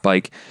Ducati as that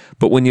bike.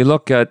 But when you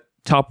look at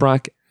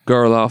Toprak,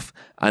 Gerloff,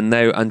 and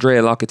now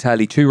Andrea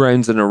Locatelli 2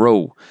 rounds in a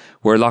row,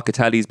 where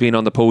Locatelli's been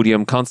on the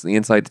podium constantly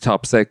inside the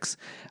top 6,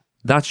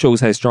 that shows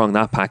how strong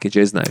that package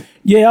is now.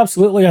 Yeah,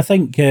 absolutely. I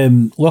think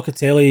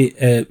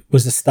Locatelli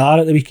was the star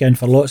at the weekend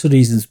for lots of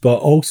reasons, but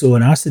also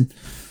in Assen.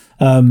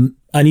 And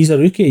he's a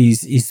rookie.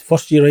 He's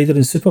first-year rider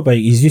in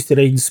Superbike. He's used to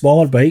riding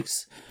smaller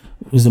bikes.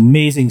 Was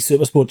amazing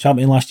Supersport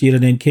champion last year,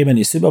 and then came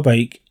into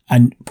Superbike.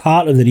 And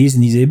part of the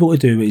reason he's able to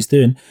do what he's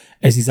doing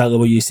is exactly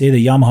what you say.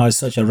 The Yamaha is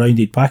such a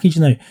rounded package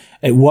now.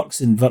 It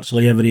works in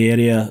virtually every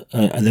area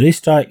of the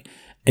racetrack.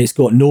 It's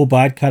got no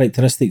bad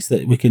characteristics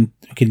that we can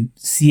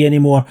see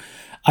anymore.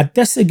 I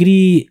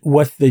disagree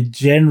with the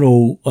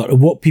general, or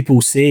what people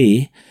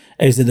say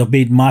is that they've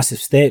made massive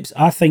steps.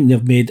 I think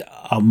they've made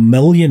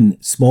 1,000,000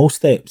 small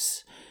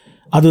steps.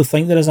 I don't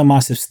think there is a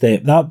massive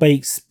step. That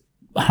bike's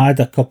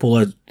had a couple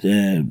of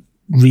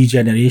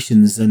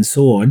regenerations and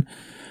so on,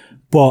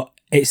 but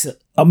it's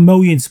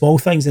 1,000,000 small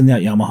things in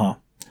that Yamaha.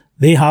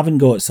 They haven't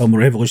got some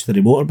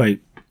revolutionary motorbike.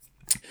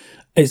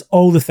 It's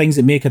all the things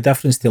that make a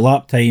difference to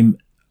lap time,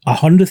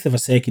 100th of a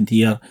second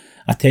here,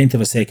 1/10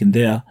 of a second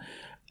there.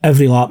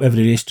 Every lap,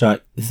 every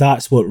racetrack.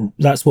 That's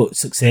what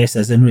success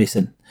is in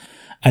racing,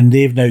 and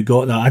they've now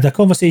got that. I had a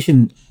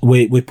conversation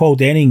with Paul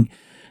Denning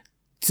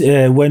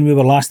when we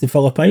were last in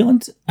Phillip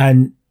Island,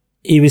 and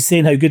he was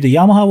saying how good the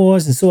Yamaha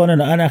was and so on,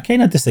 and I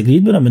kind of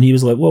disagreed with him, and he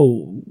was like,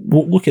 well,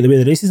 look at the way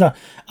the races are.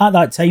 At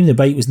that time, the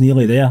bike was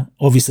nearly there.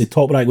 Obviously,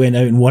 Toprak went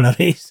out and won a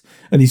race,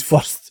 and his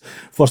first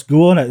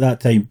go on at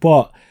that time,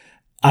 but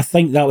I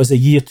think that was a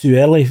year too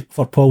early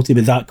for Paul to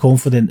be that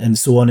confident and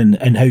so on,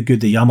 and how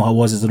good the Yamaha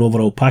was as an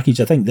overall package.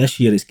 I think this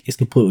year is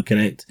completely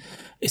correct.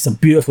 It's a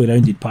beautifully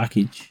rounded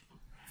package.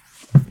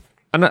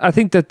 And I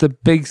think that the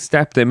big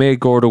step they made,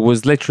 Gordo,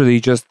 was literally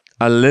just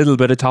a little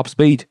bit of top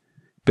speed,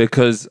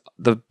 because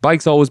the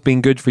bike's always been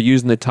good for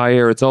using the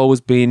tyre. It's always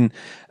been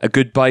a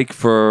good bike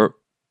for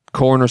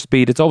corner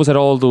speed. It's always had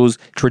all those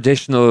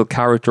traditional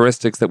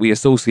characteristics that we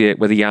associate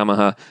with a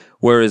Yamaha,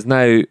 whereas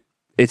now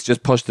it's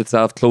just pushed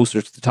itself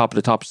closer to the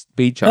top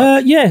speed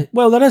chart. Yeah,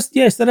 well, there is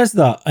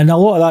that, and a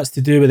lot of that's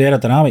to do with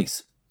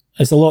aerodynamics.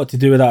 It's a lot to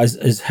do with that,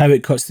 is how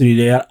it cuts through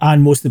the air,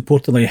 and most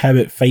importantly, how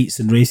it fights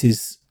and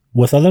races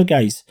with other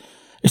guys.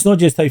 It's not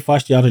just how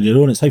fast you are on your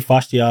own; it's how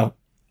fast you are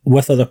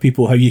with other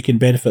people, how you can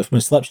benefit from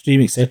a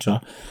slipstream,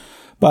 etc.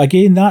 But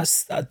again,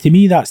 that's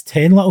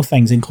 10 little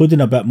things,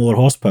 including a bit more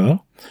horsepower.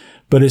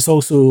 But it's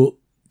also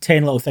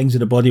 10 little things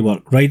with the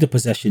bodywork, rider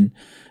position.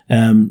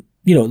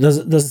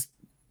 There's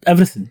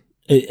everything.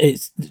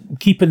 It's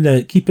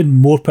keeping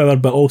more power,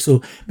 but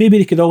also maybe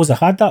they could always have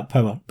had that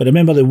power. But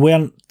remember, they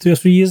weren't 2 or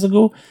 3 years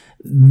ago.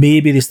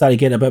 Maybe they started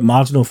getting a bit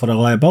marginal for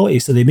reliability,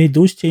 so they made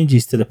those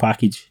changes to the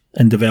package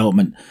in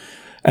development.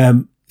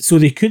 So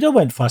they could have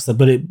went faster,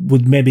 but it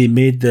would maybe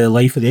made the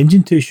life of the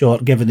engine too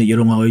short, given that you're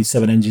only allowed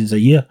 7 engines a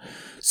year.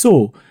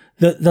 So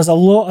there's a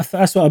lot of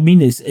that's what I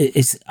mean.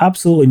 It's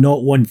absolutely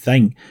not one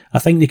thing. I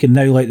think they can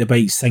now let the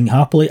bike sing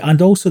happily,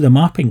 and also the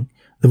mapping.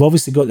 They've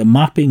obviously got the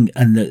mapping,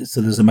 and so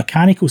there's a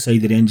mechanical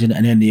side of the engine,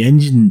 and then the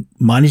engine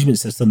management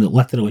system that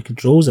literally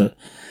controls it.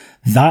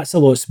 That's a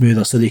lot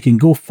smoother, so they can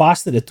go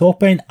fast at the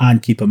top end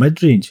and keep a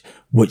mid-range,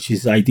 which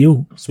is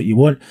ideal. That's what you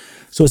want.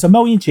 So it's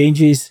 1,000,000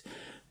 changes.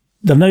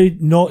 They're now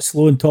not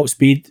slow in top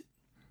speed.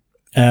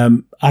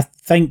 I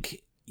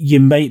think you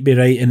might be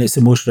right, and it's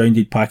the most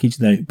rounded package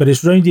now. But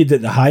it's rounded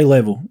at the high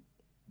level.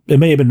 It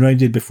might have been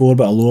rounded before,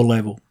 but at a lower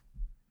level.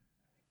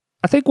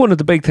 I think one of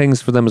the big things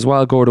for them as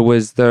well, Gordo,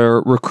 was their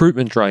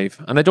recruitment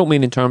drive. And I don't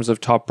mean in terms of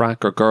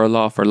Toprak or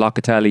Gerloff or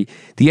Locatelli.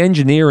 The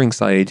engineering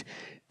side,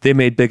 they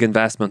made big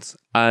investments.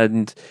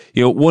 And,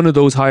 one of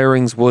those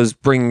hirings was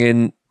bringing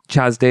in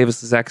Chaz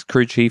Davis's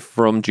ex-crew chief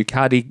from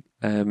Ducati,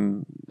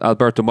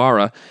 Alberto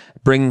Mara,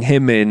 bring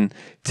him in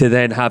to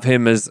then have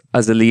him as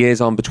a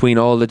liaison between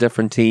all the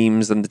different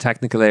teams and the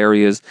technical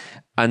areas.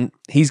 And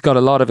he's got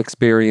a lot of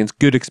experience,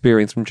 good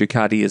experience from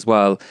Ducati as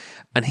well.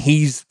 And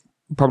he's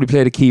probably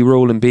played a key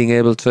role in being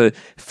able to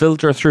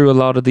filter through a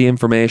lot of the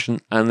information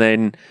and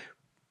then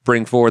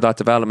bring forward that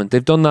development.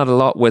 They've done that a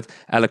lot with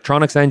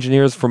electronics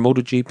engineers for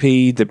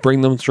MotoGP. They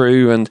bring them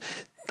through, and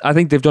I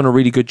think they've done a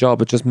really good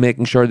job of just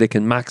making sure they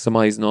can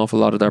maximise an awful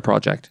lot of their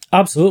project.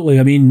 Absolutely.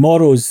 I mean,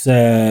 Moro's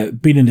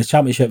been in the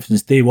championship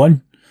since day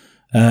one.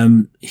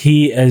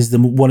 He is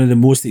one of the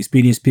most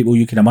experienced people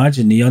you can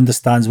imagine. He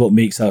understands what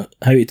makes how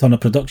to turn a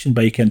production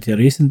bike into a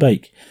racing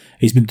bike.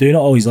 He's been doing it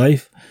all his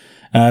life.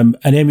 And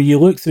then when you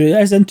look through,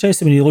 it is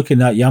interesting when you look in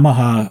that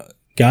Yamaha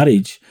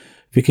garage,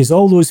 because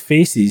all those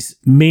faces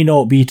may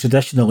not be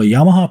traditionally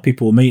Yamaha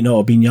people, might not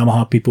have been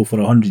Yamaha people for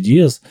 100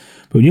 years.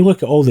 But when you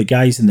look at all the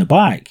guys in the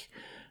back,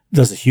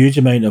 there's a huge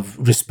amount of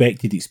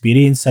respected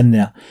experience in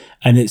there.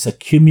 And it's a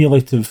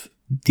cumulative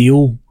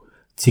deal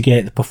to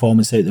get the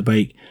performance out of the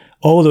bike.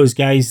 All those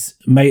guys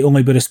might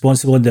only be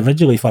responsible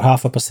individually for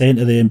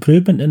 0.5% of the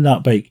improvement in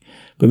that bike.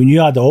 But when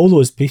you add all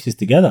those pieces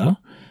together,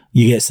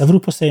 you get several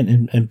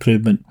percent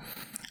improvement.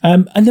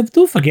 And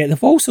don't forget,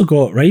 they've also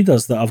got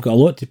riders that have got a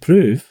lot to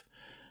prove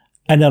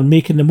and are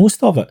making the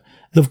most of it.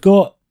 They've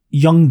got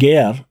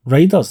younger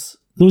riders.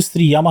 Those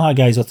 3 Yamaha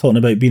guys are talking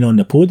about being on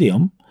the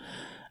podium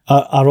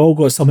are all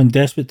got something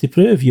desperate to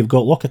prove. You've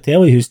got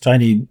Locatelli, who's trying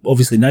to,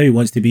 obviously now he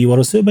wants to be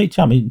World Superbike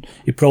champion.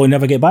 He'll probably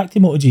never get back to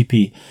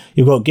MotoGP.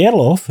 You've got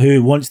Gerloff,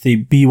 who wants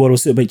to be World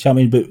Superbike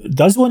champion but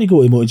does want to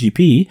go to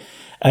MotoGP.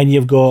 And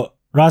you've got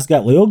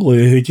Razgat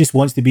Leoglu, who just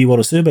wants to be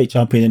World Superbike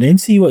champion and then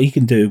see what he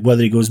can do,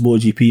 whether he goes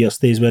MotoGP or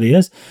stays where he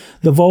is.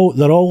 They're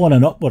all on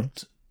an upward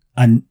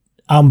and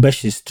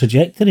ambitious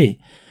trajectory.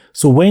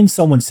 So when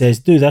someone says,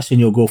 do this and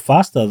you'll go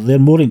faster, they're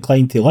more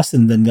inclined to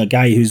listen than a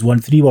guy who's won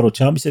 3 world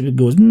championships and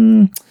goes,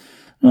 no,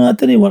 I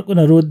didn't work on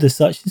a road to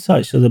such and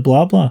such, or the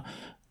blah, blah.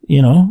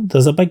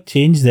 There's a big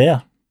change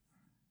there.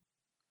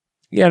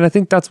 Yeah, and I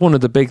think that's one of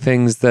the big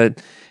things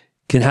that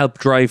can help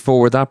drive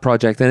forward that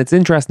project. And it's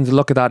interesting to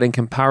look at that in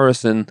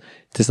comparison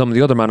to some of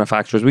the other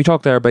manufacturers. We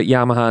talked there about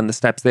Yamaha and the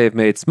steps they've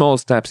made, small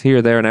steps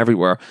here, there and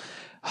everywhere.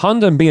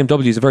 Honda and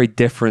BMW is a very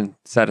different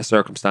set of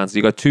circumstances.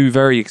 You've got 2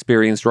 very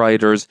experienced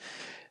riders.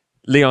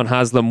 Leon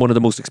Haslam, one of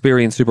the most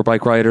experienced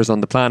superbike riders on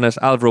the planet.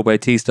 Alvaro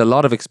Bautista, a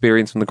lot of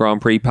experience from the Grand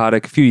Prix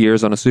paddock, a few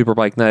years on a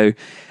superbike now.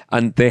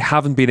 And they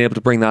haven't been able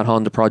to bring that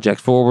Honda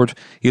project forward.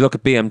 You look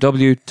at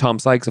BMW, Tom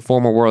Sykes, a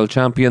former world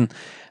champion,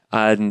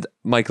 and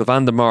Michael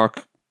van der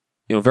Mark,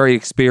 very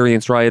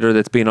experienced rider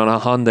that's been on a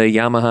Honda,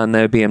 Yamaha, and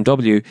now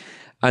BMW.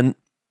 And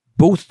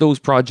both those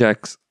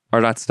projects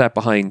are that step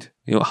behind.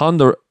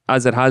 Honda,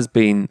 as it has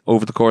been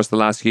over the course of the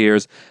last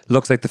years,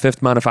 looks like the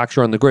 5th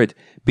manufacturer on the grid.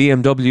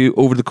 BMW,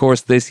 over the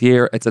course of this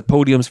year, it's at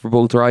podiums for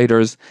both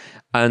riders,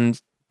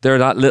 and they're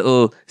that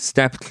little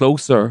step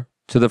closer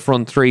to the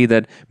front 3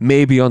 that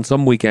maybe on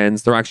some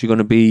weekends they're actually going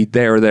to be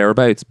there or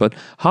thereabouts. But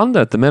Honda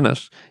at the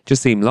minute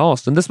just seem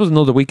lost. And this was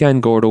another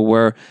weekend, Gordo,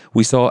 where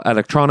we saw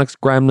electronics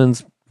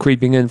gremlins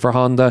creeping in for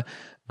Honda,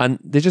 and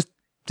they just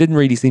didn't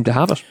really seem to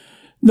have it.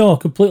 No,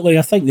 completely.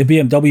 I think the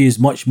BMW is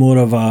much more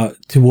of a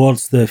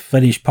towards the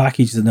finished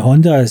package than the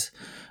Honda is,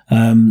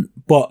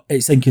 but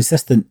it's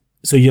inconsistent.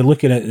 So you're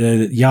looking at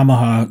the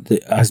Yamaha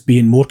as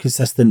being more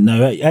consistent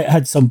now. It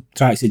had some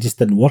tracks it just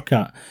didn't work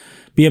at.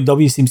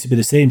 BMW seems to be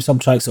the same. Some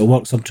tracks it'll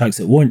work, some tracks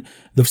it won't.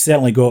 They've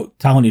certainly got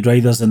talented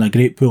riders and a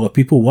great pool of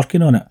people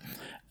working on it.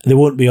 They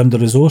won't be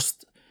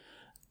under-resourced.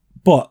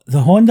 But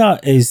the Honda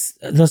there's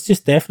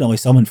just definitely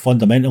something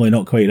fundamentally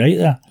not quite right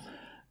there.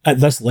 At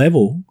this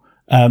level,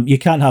 you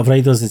can't have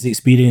riders as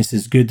experienced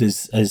as good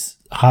as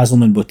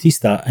Haslam and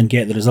Bautista and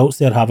get the results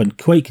they're having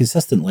quite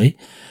consistently.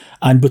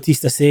 And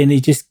Bautista saying he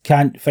just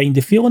can't find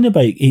the feel on the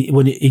bike.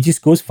 When he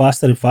just goes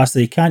faster and faster,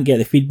 he can't get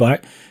the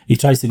feedback. He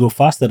tries to go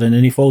faster and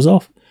then he falls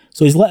off.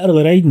 So he's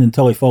literally riding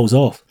until he falls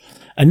off.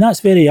 And that's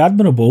very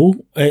admirable,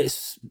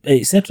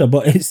 etc.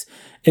 But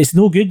it's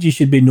no good. You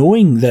should be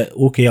knowing that,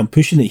 okay, I'm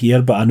pushing it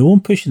here, but I know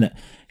I'm pushing it.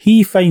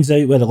 He finds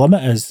out where the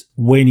limit is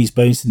when he's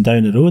bouncing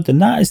down the road,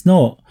 and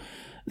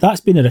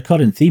that's been a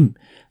recurring theme.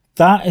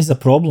 That is a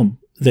problem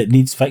that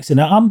needs fixing.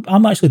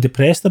 I'm actually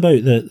depressed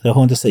about the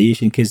Honda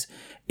situation because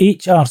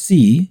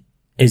HRC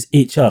is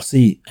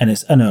HRC and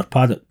it's in our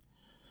paddock.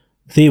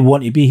 They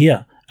want to be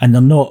here and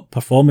they're not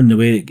performing the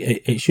way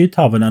it should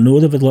have. And I know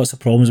they've had lots of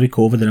problems with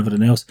COVID and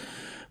everything else,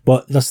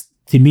 but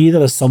to me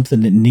there is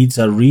something that needs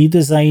a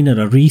redesign or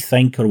a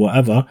rethink or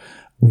whatever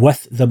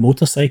with the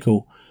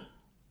motorcycle,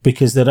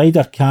 because the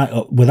rider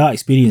can't, with that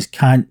experience,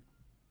 can't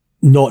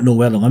not know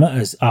where the limit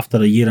is after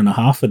a year and a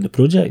half in the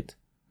project.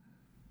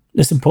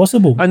 It's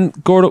impossible.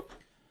 And Gordo,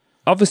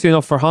 obviously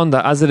enough for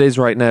Honda, as it is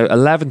right now,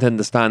 11th in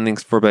the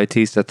standings for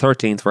Bautista,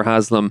 13th for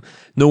Haslam,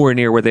 nowhere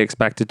near where they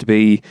expected to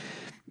be.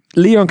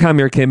 Leon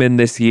Camier came in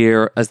this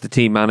year as the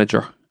team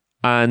manager,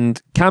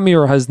 and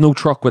Camier has no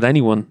truck with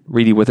anyone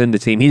really within the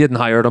team. He didn't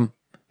hire them.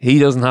 He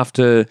doesn't have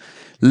to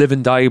live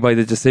and die by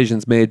the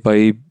decisions made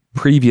by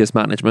previous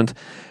management.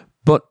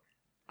 But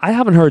I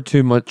haven't heard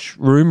too much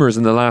rumours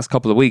in the last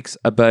couple of weeks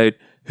about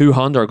who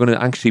Honda are going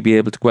to actually be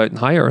able to go out and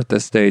hire at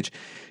this stage.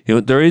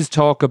 There is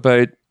talk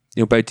about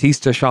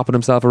Bautista shopping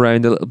himself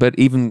around a little bit,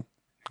 even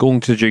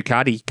going to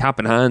Ducati, cap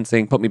in hand,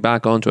 saying, put me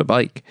back onto a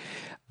bike.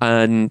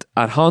 And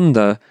at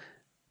Honda,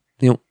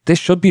 this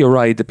should be a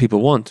ride that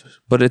people want,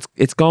 but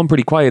it's gone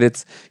pretty quiet.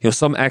 It's,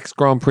 some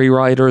ex-Grand Prix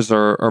riders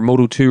or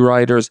Moto2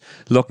 riders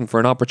looking for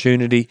an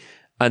opportunity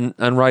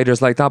and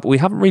riders like that. But we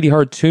haven't really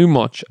heard too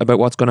much about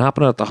what's going to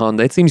happen at the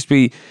Honda. It seems to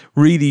be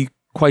really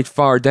quite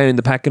far down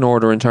the pecking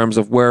order in terms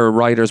of where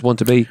riders want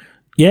to be.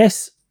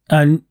 Yes,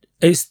 and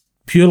it's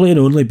purely and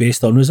only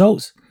based on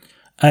results.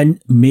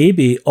 And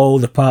maybe all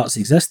the parts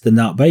exist in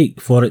that bike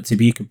for it to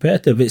be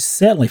competitive. It's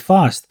certainly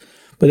fast,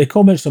 but the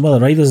comments from other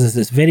riders is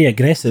it's very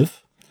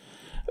aggressive.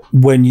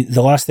 When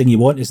the last thing you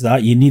want is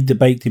that you need the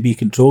bike to be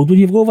controlled. When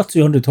you've got over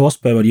 200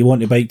 horsepower, you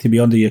want the bike to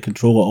be under your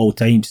control at all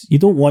times. You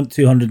don't want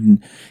you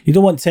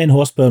don't want 10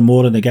 horsepower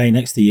more than the guy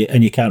next to you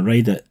and you can't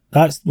ride it.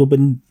 We've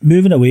been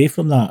moving away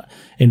from that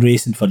in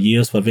racing for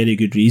years for very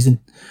good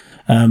reason.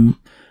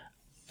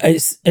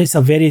 It's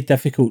a very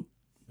difficult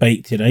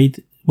bike to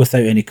ride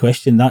without any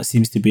question. That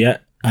seems to be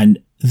it.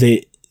 And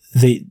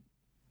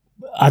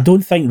I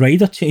don't think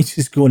rider change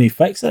is going to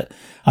fix it.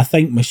 I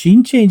think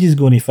machine change is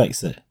going to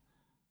fix it.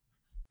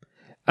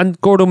 And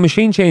Gordo,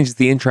 machine change is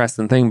the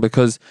interesting thing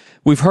because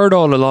we've heard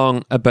all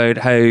along about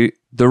how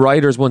the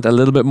riders want a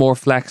little bit more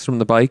flex from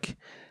the bike,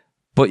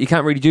 but you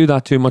can't really do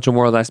that too much on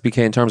World SBK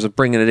in terms of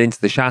bringing it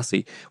into the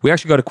chassis. We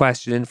actually got a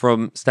question in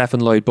from Stefan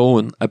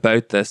Lloyd-Bowen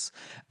about this,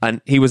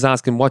 and he was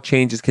asking what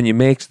changes can you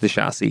make to the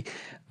chassis?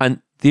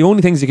 And the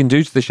only things you can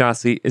do to the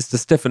chassis is to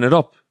stiffen it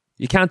up.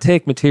 You can't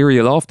take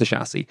material off the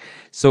chassis.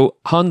 So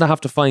Honda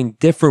have to find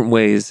different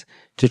ways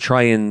to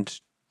try and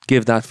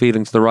give that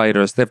feeling to the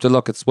riders. They have to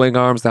look at swing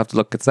arms, they have to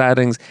look at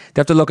settings, they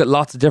have to look at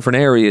lots of different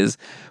areas,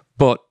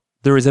 but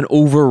there is an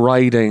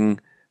overriding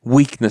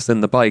weakness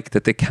in the bike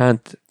that they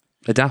can't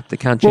adapt, they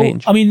can't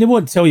change. I mean, they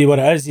won't tell you what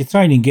it is. You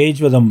try and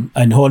engage with them,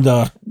 and Honda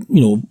are,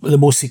 the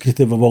most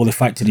secretive of all the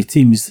factory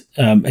teams.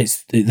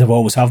 They've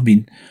always have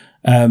been.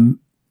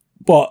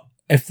 But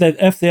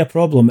if their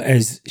problem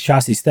is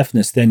chassis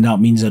stiffness, then that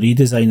means a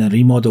redesign, a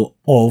remodel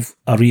of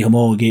a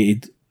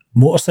rehomologated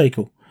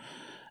motorcycle.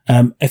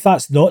 If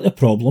that's not the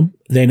problem,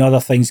 then other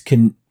things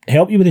can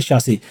help you with the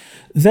chassis.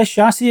 The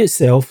chassis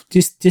itself,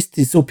 just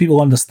so people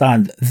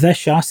understand, this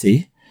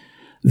chassis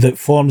that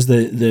forms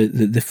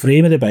the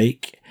frame of the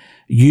bike,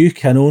 you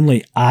can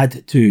only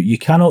add to. You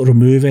cannot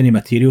remove any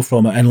material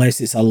from it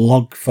unless it's a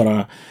lug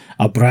for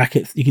a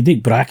bracket. You can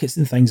take brackets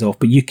and things off,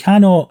 but you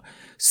cannot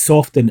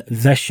soften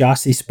the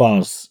chassis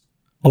spars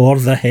or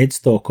the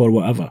headstock or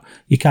whatever.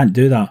 You can't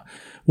do that.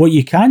 What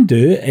you can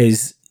do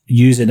is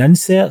using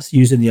inserts,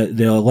 using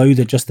the allowed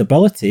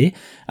adjustability,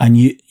 and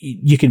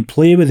you can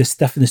play with the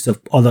stiffness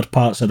of other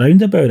parts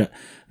around about it.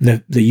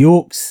 The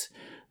yokes,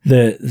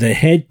 the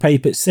head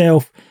pipe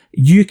itself,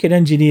 you can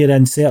engineer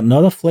in certain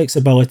other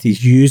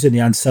flexibilities using the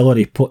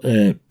ancillary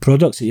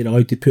products that you're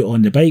allowed to put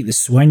on the bike, the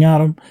swing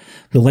arm,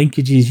 the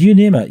linkages, you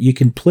name it. You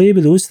can play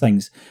with those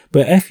things.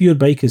 But if your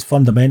bike is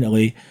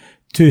fundamentally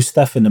too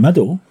stiff in the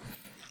middle,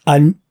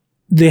 and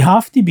they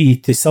have to be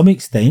to some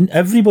extent,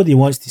 everybody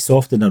wants to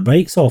soften their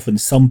bikes off in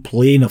some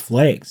plane of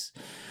flex.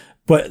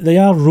 But they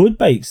are road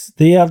bikes.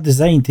 They are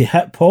designed to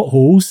hit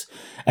potholes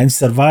and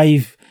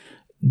survive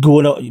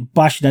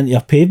bashing into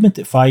a pavement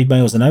at 5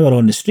 miles an hour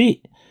on the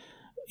street.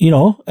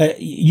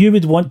 You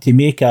would want to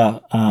make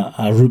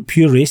a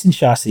pure racing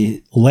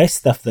chassis less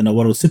stiff than a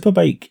World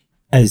Superbike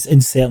is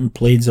in certain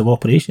planes of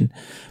operation.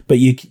 But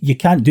you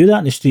can't do that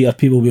in the street, or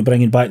people will be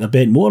bringing back their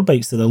bent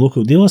motorbikes to the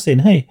local dealer saying,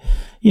 hey,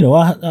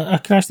 I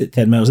crashed at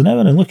 10 miles an hour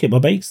and look at my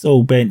bike's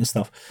all bent and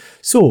stuff.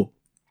 So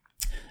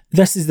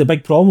this is the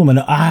big problem, and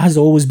it has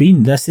always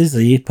been. This is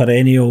a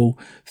perennial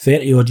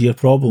 30-odd year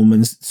problem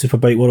in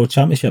Superbike World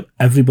Championship.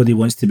 Everybody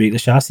wants to make the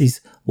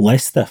chassis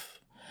less stiff.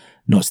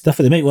 Not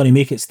stiffer. They might want to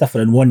make it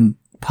stiffer in one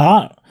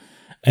part,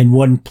 in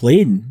one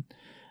plane.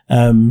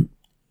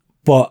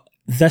 But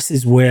this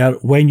is where,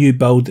 when you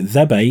build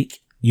the bike,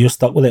 you're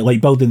stuck with it.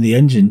 Like building the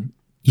engine,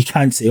 you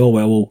can't say,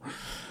 we'll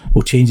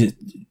change it.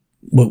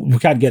 We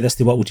can't get this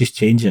to work, we'll just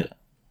change it.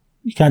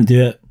 You can't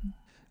do it.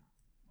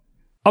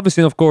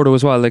 Obviously enough, Gordo,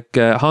 as well.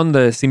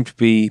 Honda seemed to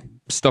be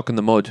stuck in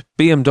the mud.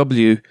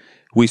 BMW,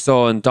 we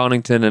saw in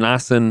Donington and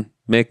Assen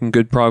making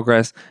good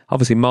progress.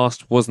 Obviously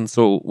Most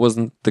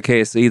wasn't the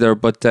case either,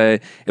 but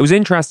it was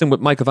interesting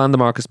with Michael van der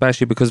Mark,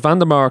 especially because Van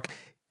der Mark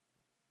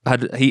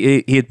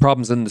he had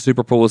problems in the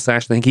Superpole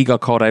session. I think he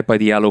got caught out by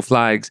the yellow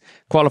flags,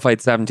 qualified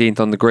 17th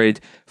on the grid,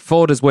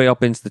 fought his way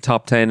up into the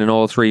top 10 in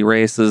all three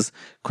races,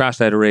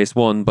 crashed out of race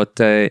one, but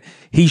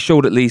he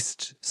showed at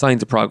least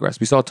signs of progress.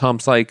 We saw Tom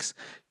Sykes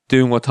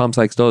doing what Tom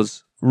Sykes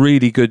does.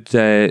 Really good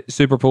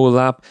Superpole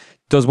lap,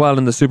 does well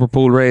in the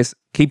Superpole race,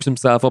 keeps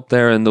himself up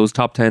there in those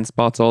top 10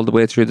 spots all the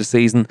way through the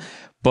season,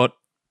 but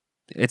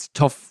it's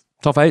tough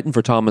outing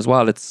for Tom as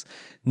well. It's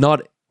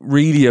not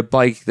really a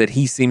bike that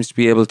he seems to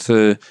be able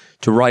to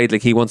ride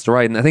like he wants to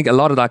ride. And I think a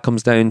lot of that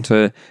comes down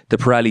to the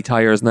Pirelli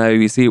tyres now.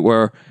 You see it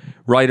where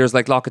riders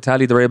like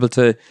Locatelli, they're able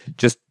to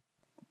just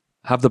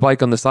have the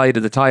bike on the side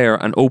of the tyre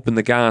and open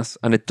the gas,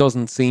 and it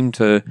doesn't seem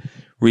to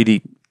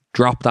really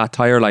drop that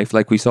tyre life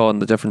like we saw in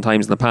the different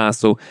times in the past.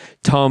 So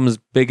Tom's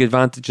big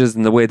advantages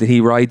in the way that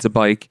he rides a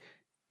bike,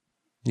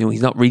 you know,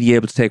 he's not really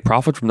able to take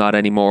profit from that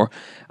anymore.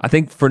 I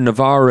think for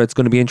Navarra, it's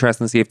going to be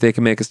interesting to see if they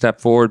can make a step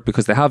forward,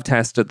 because they have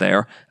tested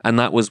there, and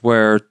that was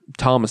where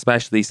Tom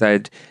especially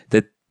said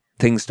that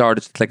things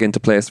started to click into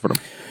place for them.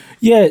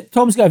 Yeah,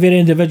 Tom's got a very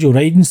individual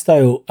riding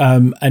style,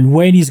 and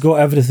when he's got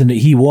everything that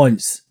he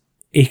wants,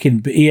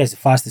 he is the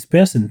fastest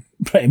person,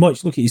 pretty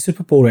much. Look at his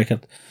Super Bowl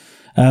record.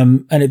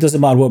 And it doesn't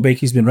matter what bike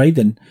he's been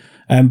riding.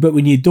 But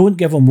when you don't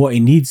give him what he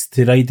needs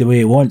to ride the way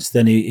he wants,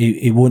 then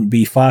he won't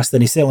be fast,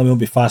 and he certainly won't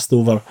be fast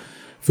over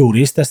full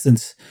race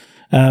distance.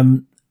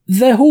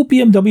 The whole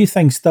BMW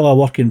thing's still a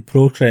work in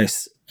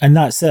progress, and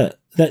that's it.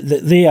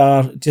 They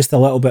are just a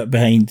little bit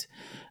behind,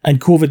 and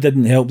COVID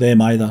didn't help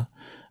them either,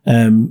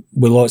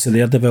 with lots of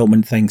their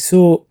development things.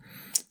 So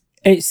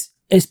it's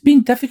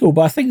been difficult,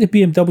 but I think the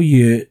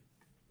BMW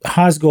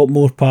has got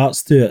more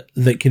parts to it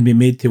that can be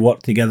made to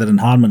work together in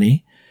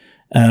harmony.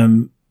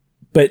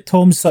 But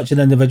Tom's such an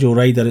individual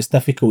rider, it's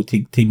difficult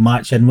to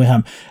match in with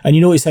him. And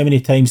you notice how many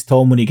times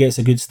Tom, when he gets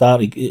a good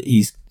start,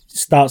 he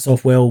starts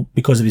off well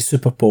because of his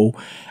Super Pole,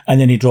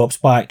 and then he drops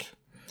back.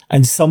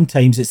 And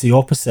sometimes it's the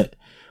opposite.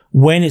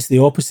 When it's the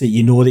opposite,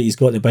 you know that he's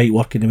got the bike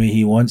working the way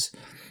he wants.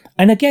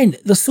 And again,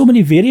 there's so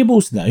many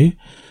variables now,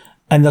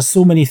 and there's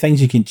so many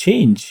things you can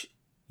change.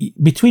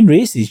 Between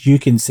races, you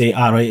can say,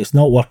 all right, it's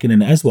not working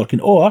and it is working,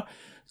 or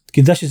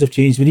conditions have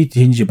changed, we need to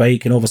change your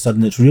bike, and all of a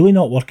sudden it's really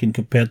not working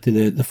compared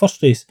to the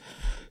first race.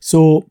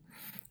 So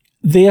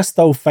they're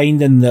still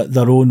finding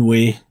their own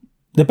way.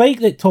 The bike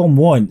that Tom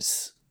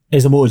wants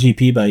is a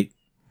MotoGP bike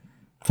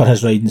for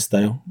his riding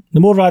style. The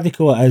more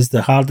radical it is,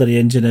 the harder the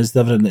engine is,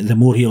 the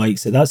more he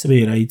likes it. That's the way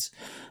he rides.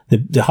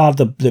 The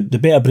harder, the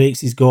better brakes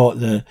he's got,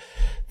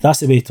 that's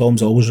the way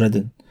Tom's always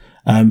ridden.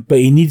 But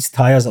he needs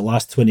tyres that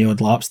last 20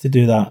 odd laps to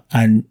do that.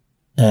 And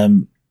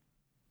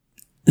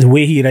the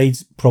way he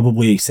rides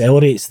probably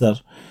accelerates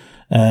the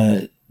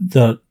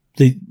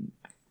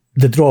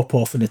drop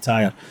off in the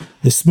tyre.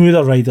 The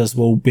smoother riders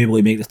will be able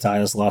to make the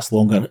tyres last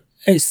longer.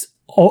 It's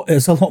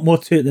a lot more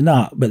to it than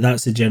that, but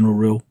that's the general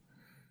rule.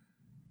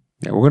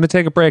 Yeah, we're going to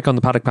take a break on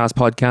the Paddock Pass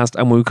podcast,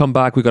 and when we come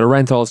back, we've got a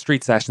Renthal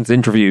Street Sessions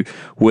interview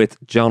with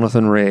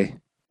Jonathan Rea.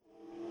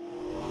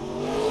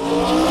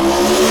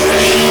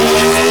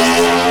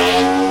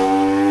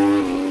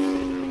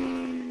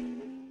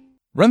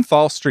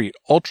 Renthal Street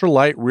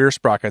ultralight rear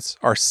sprockets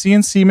are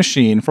CNC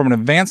machined from an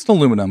advanced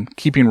aluminum,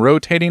 keeping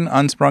rotating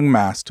unsprung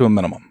mass to a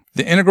minimum.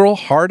 The integral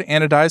hard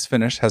anodized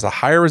finish has a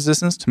higher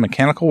resistance to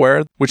mechanical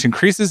wear, which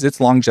increases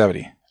its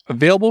longevity.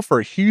 Available for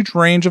a huge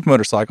range of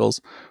motorcycles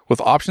with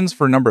options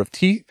for a number of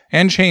teeth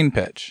and chain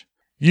pitch.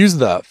 Use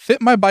the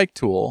Fit My Bike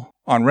tool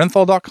on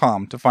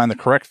Renthal.com to find the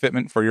correct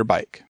fitment for your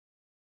bike.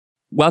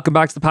 Welcome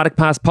back to the Paddock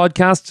Pass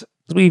podcast.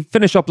 As we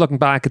finish up looking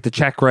back at the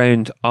Czech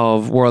round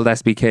of World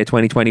SBK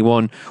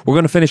 2021, we're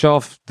going to finish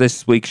off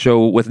this week's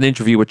show with an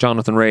interview with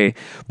Jonathan Rea.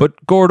 But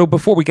Gordo,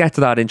 before we get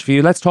to that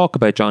interview, let's talk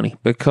about Johnny,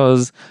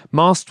 because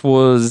Most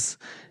was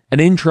an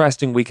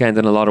interesting weekend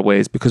in a lot of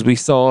ways, because we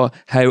saw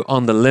how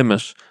on the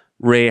limit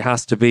Rea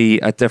has to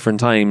be at different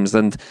times.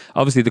 And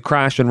obviously the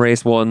crash in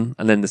race 1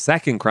 and then the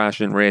second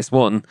crash in race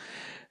 1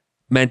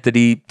 meant that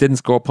he didn't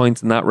score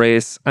points in that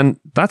race. And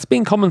that's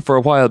been coming for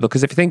a while,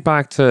 because if you think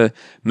back to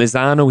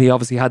Misano, he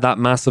obviously had that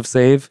massive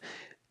save.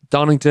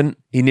 Donington,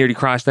 he nearly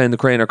crashed down the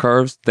Craner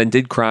curves, then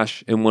did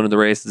crash in one of the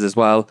races as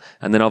well.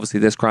 And then obviously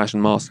this crash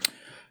in Most.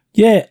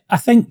 Yeah, I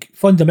think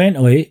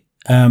fundamentally,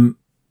 the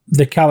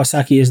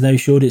Kawasaki has now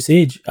showed its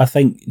age. I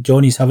think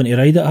Johnny's having to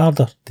ride it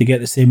harder to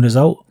get the same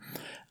result.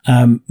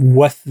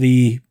 With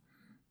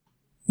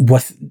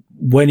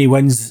when he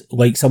wins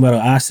like somewhere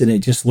at Assen, it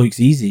just looks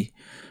easy.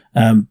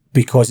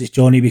 Because it's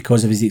Johnny,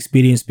 because of his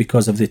experience,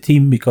 because of the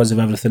team, because of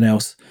everything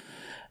else.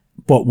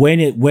 But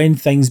when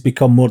things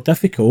become more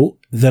difficult,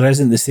 there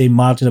isn't the same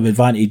margin of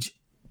advantage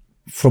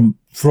from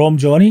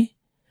Johnny,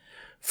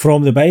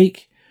 from the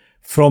bike,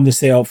 from the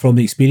setup, from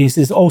the experience.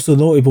 It's also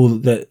notable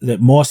that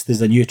Most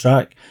is a new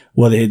track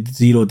where they had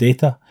zero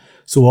data.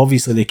 So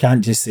obviously they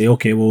can't just say,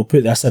 okay, well, we'll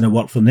put this in and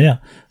work from there.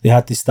 They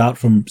had to start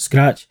from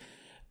scratch.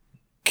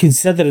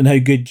 Considering how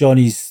good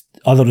Johnny's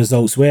other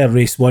results were,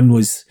 race 1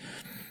 was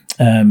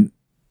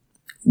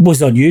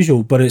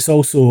unusual, but it's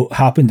also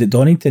happened at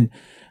Donington.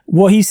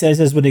 What he says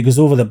is when he goes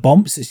over the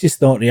bumps, it's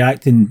just not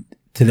reacting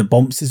to the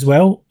bumps as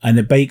well, and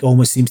the bike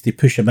almost seems to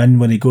push him in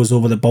when he goes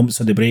over the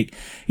bumps on the brake.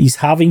 He's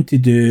having to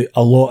do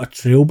a lot of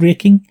trail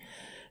braking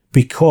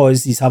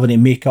because he's having to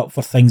make up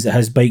for things that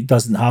his bike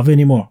doesn't have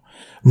anymore,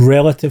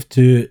 relative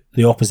to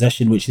the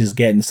opposition, which is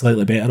getting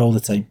slightly better all the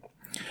time.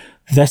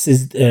 This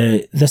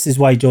is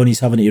why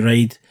Johnny's having to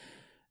ride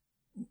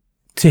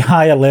to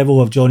higher level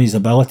of Johnny's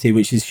ability,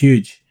 which is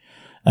huge.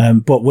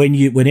 But when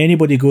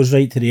anybody goes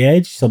right to the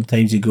edge,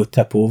 sometimes you go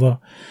tip over.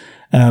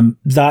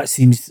 That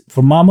seems,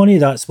 for my money,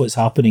 that's what's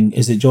happening,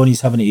 is that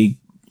Johnny's having to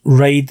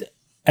ride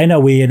in a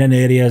way and in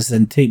areas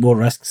and take more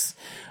risks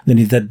than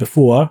he did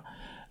before,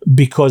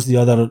 because the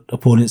other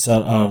opponents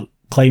are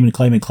climbing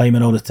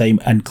all the time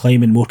and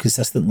climbing more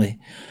consistently.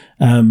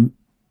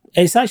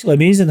 It's actually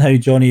amazing how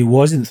Johnny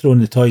wasn't throwing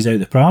the toys out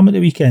the pram at the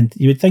weekend.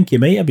 You would think he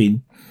might have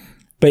been,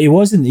 but he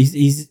wasn't.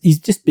 He's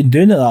just been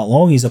doing it that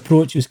long. His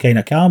approach was kind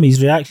of calm.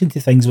 His reaction to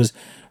things was,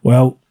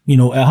 well,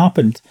 it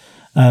happened.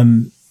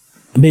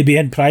 Maybe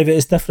in private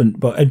it's different,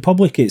 but in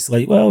public it's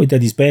like, well, he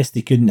did his best.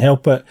 He couldn't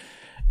help it.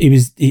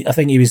 I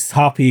think he was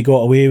happy he got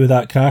away with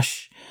that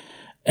crash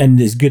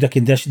in as good a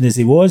condition as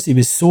he was. He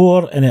was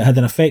sore, and it had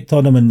an effect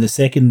on him in the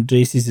second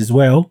races as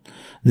well,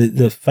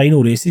 the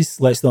final races.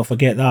 Let's not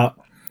forget that.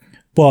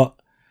 But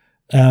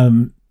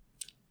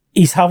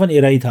he's having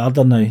to ride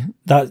harder now.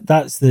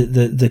 That's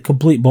the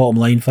complete bottom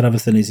line for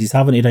everything, is he's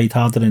having to ride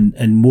harder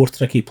in more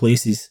tricky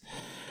places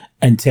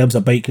in terms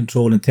of bike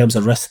control, in terms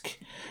of risk,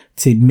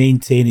 to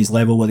maintain his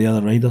level with the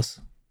other riders.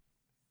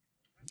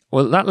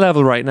 Well, that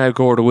level right now,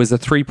 Gordo, is a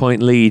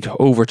 3-point lead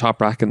over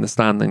Toprak in the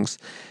standings.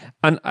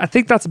 And I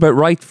think that's about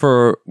right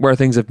for where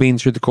things have been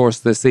through the course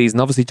of this season.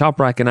 Obviously,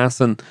 Toprak in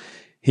Assen,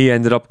 he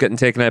ended up getting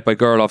taken out by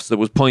Gerloff, so there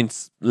was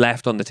points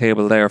left on the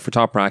table there for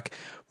Toprak.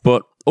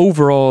 But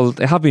overall,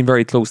 they have been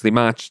very closely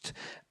matched.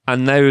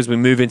 And now as we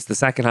move into the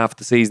second half of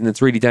the season,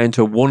 it's really down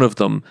to one of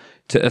them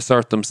to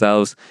assert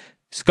themselves.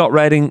 Scott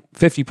Redding,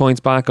 50 points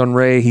back on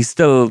Ray. He's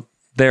still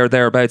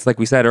thereabouts, like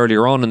we said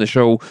earlier on in the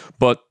show,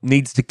 but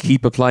needs to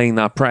keep applying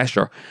that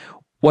pressure.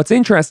 What's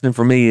interesting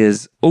for me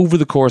is, over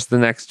the course of the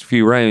next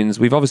few rounds,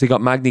 we've obviously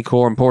got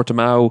Magny-Cours and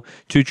Portimao,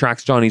 two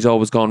tracks Johnny's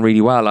always gone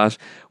really well at.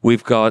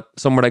 We've got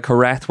somewhere like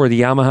Jerez, where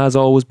the Yamaha's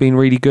always been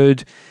really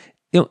good.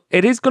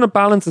 It is going to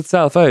balance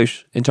itself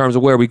out in terms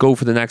of where we go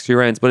for the next few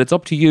rounds, but it's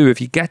up to you. If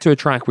you get to a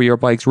track where your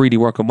bike's really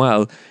working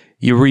well,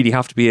 you really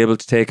have to be able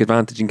to take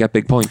advantage and get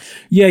big points.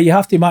 Yeah, you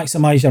have to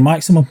maximise your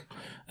maximum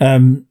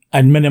and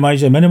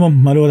minimise your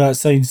minimum. I know that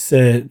sounds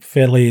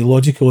fairly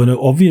logical and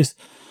obvious,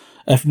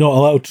 if not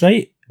a little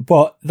trite.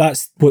 But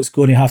that's what's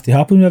going to have to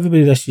happen with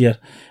everybody this year.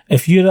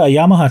 If you're at a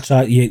Yamaha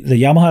track, the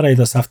Yamaha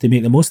riders have to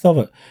make the most of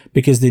it,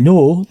 because they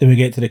know that when we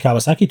get to the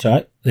Kawasaki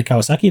track, the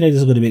Kawasaki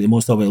riders are going to make the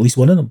most of it, at least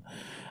one of them.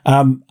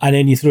 And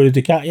then you throw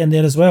the Ducati in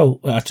there as well,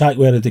 a track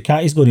where the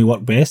Ducati is going to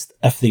work best,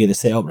 if they get the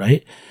setup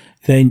right,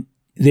 then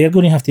they're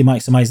going to have to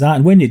maximise that.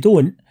 And when they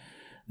don't,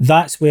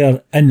 that's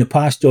where in the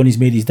past Johnny's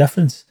made his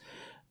difference.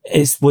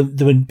 It's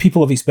when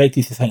people have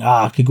expected to think,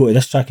 I could go to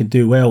this track and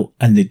do well,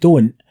 and they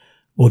don't.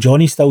 Well,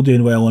 Johnny's still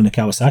doing well on the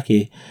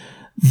Kawasaki.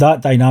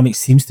 That dynamic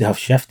seems to have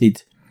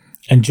shifted.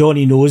 And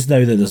Johnny knows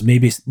now that there's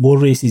maybe more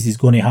races he's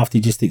going to have to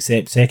just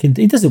accept second.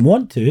 He doesn't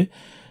want to.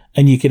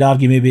 And you could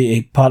argue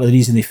maybe part of the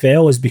reason he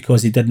fell is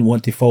because he didn't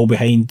want to fall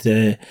behind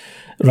Razgat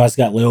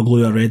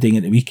Leoglu or Redding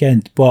at the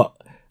weekend. But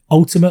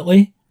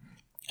ultimately,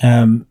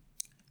 I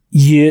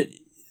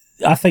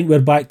think we're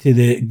back to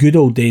the good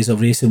old days of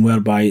racing,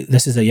 whereby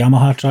this is a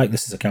Yamaha track,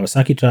 this is a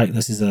Kawasaki track,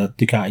 this is a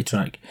Ducati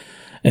track.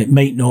 It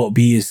might not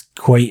be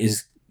quite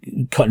as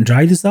cut and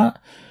dried as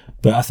that,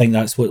 but I think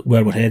that's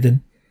where we're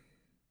heading.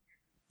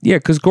 Yeah,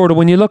 because Gordo,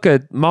 when you look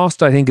at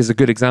Most, I think is a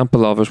good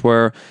example of it,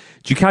 where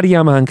Ducati,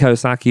 Yamaha and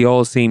Kawasaki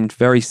all seemed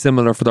very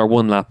similar for their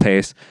one-lap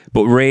pace,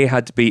 but Ray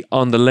had to be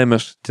on the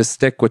limit to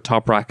stick with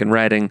Toprak and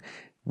Redding.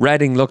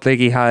 Redding looked like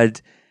he had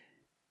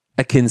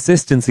a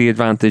consistency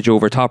advantage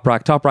over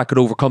Toprak. Toprak could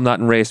overcome that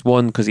in race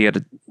 1 because he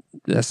had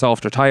a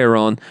softer tyre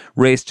on.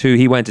 Race 2,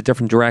 he went a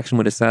different direction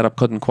with his setup,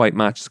 couldn't quite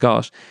match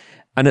Scott.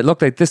 And it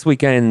looked like this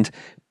weekend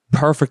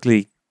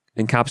perfectly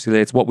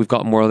encapsulates what we've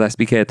got in World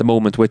SBK at the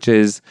moment, which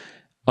is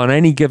on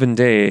any given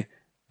day,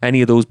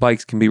 any of those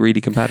bikes can be really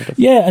competitive.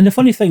 Yeah, and the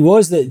funny thing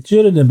was that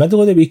during the middle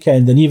of the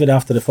weekend, and even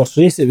after the first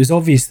race, it was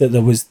obvious that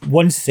there was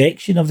one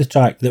section of the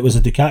track that was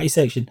a Ducati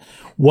section,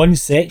 one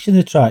section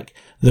of the track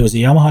that was a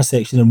Yamaha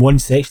section, and one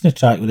section of the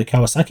track where the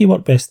Kawasaki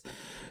worked best.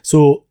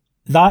 So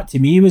that to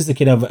me was the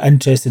kind of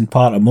interesting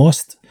part of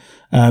Most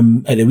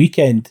at the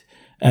weekend.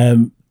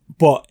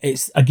 But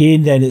it's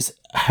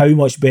how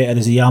much better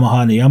is a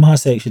Yamaha in the Yamaha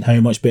section, how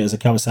much better is a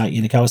Kawasaki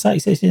in the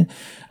Kawasaki section,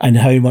 and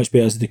how much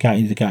better is the Ducati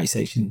in the Ducati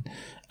section.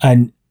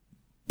 And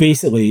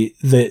basically,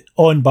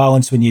 on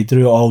balance, when you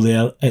drew it all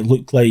there, it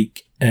looked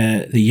like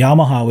the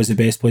Yamaha was the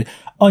best player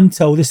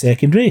until the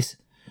second race.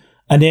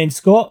 And then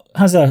Scott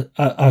has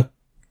a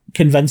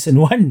convincing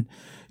win.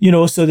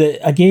 So that,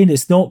 again,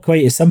 it's not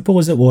quite as simple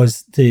as it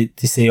was to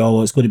say,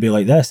 it's going to be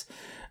like this.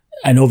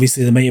 And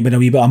obviously there might have been a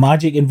wee bit of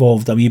magic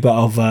involved, a wee bit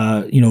of,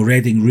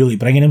 Redding really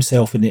bringing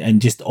himself and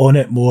just on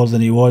it more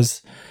than he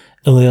was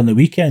earlier in the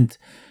weekend.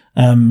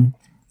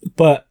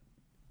 But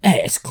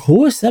it's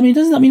close.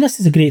 This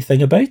is a great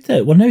thing about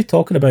it. We're now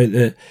talking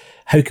about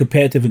how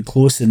competitive and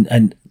close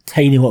and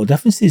tiny little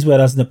differences,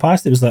 whereas in the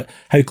past it was like,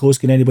 how close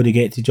can anybody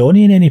get to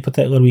Johnny in any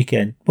particular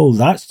weekend? Well,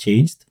 that's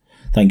changed.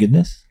 Thank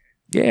goodness.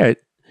 Yeah,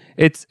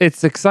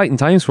 It's exciting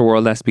times for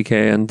World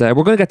SBK, and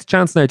we're going to get the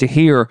chance now to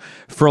hear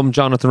from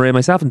Jonathan Rea.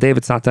 Myself and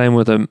David sat down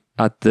with him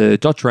at the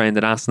Dutch round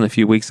at Assen a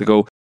few weeks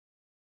ago.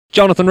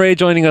 Jonathan Ray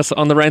joining us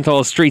on the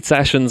Renthal Street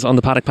Sessions on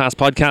the Paddock Pass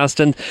podcast.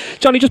 And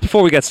Johnny, just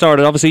before we get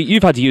started, obviously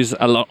you've had to use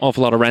an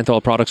awful lot of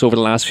Renthal products over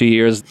the last few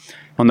years.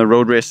 On the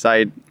road race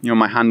side,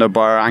 my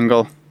handlebar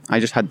angle, I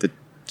just had to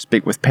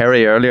speak with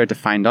Perry earlier to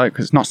find out,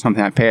 because it's not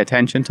something I pay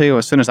attention to.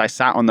 As soon as I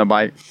sat on the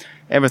bike,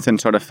 everything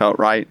sort of felt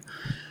right.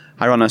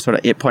 I run a sort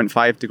of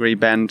 8.5 degree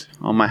bend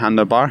on my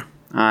handlebar,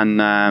 and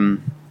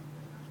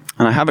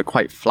I have it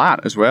quite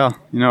flat as well.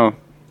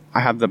 I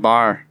have the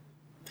bar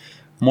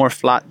more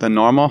flat than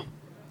normal.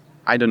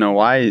 I don't know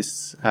why.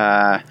 It's, with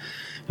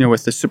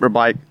the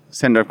Superbike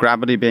center of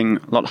gravity being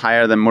a lot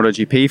higher than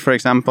MotoGP, for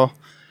example,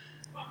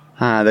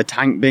 the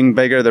tank being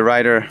bigger, the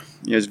rider,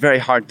 it's very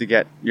hard to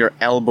get your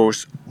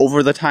elbows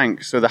over the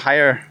tank. So the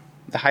higher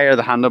the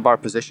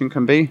handlebar position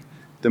can be,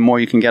 the more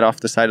you can get off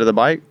the side of the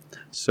bike.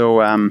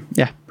 So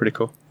pretty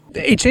cool.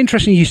 It's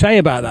interesting you say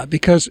about that,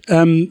 because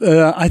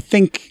I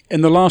think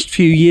in the last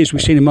few years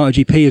we've seen in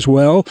MotoGP as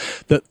well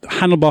that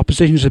handlebar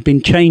positions have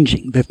been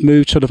changing. They've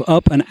moved sort of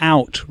up and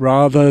out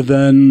rather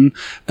than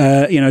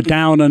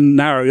down and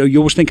narrow. You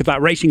always think of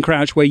that racing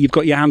crouch where you've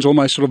got your hands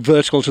almost sort of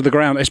vertical to the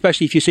ground,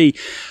 especially if you see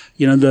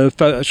the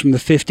photos from the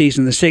 50s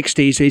and the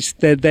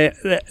 60s.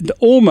 They're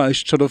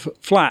almost sort of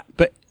flat,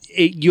 but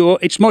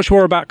it's much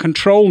more about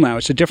control now.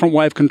 It's a different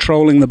way of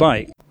controlling the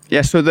bike.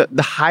 Yeah, so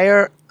the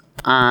higher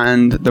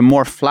and the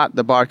more flat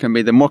the bar can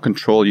be, the more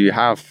control you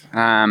have.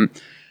 And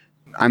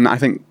I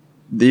think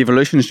the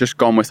evolution has just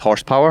gone with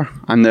horsepower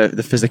and the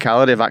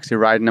physicality of actually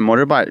riding a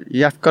motorbike.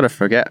 You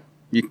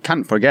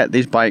can't forget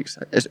these bikes,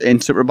 in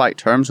Superbike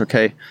terms,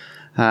 okay?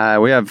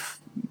 We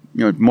have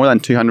more than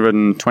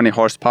 220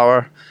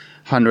 horsepower,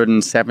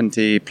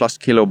 170 plus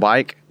kilo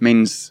bike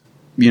means,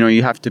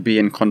 you have to be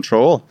in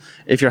control.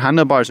 If your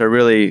handlebars are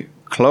really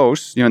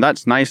close,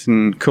 that's nice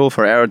and cool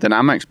for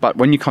aerodynamics, but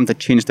when you come to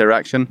change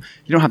direction,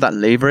 you don't have that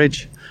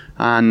leverage.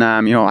 And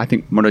I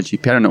think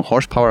MotoGP, I don't know,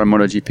 horsepower in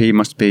MotoGP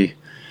must be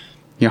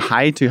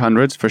high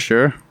 200s for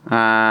sure.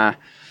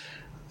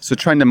 So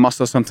trying to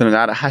muscle something like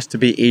that, it has to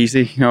be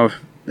easy.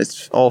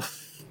 It's all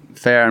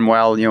fair and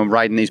well,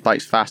 riding these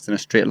bikes fast in a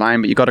straight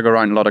line, but you got to go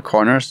around a lot of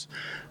corners.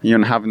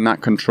 Having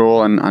that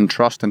control and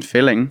trust and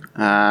feeling,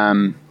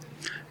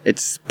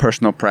 it's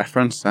personal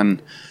preference. And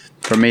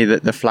for me,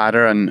 the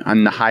flatter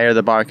and the higher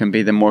the bar can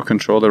be, the more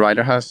control the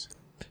rider has.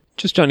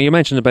 Just, Johnny, you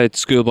mentioned about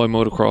schoolboy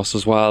motocross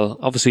as well.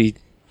 Obviously,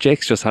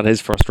 Jake's just had his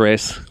first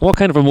race. What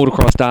kind of a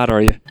motocross dad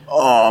are you?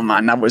 Oh,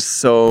 man, that was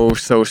so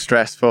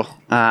stressful.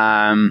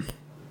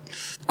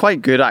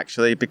 Quite good,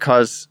 actually,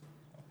 because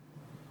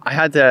I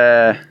had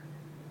the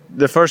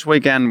first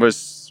weekend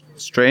was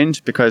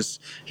strange because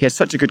he had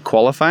such a good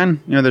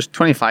qualifying. There's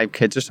 25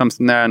 kids or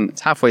something there, and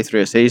it's halfway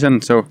through a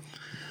season, so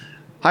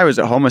I was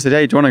at home. I said,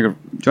 "Hey, do you want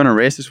to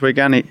race this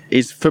weekend?"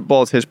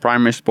 Football's his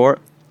primary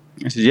sport.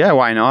 I said, "Yeah,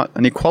 why not?"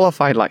 And he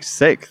qualified like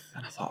 6th.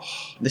 And I thought,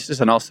 this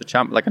is an Ulster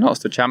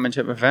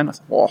Championship event. I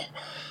thought, "Whoa,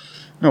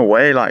 no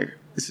way! Like,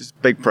 this is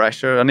big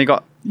pressure." And he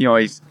got,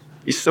 he's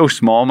so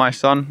small. My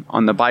son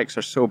on the bikes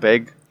are so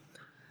big.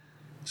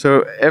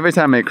 So every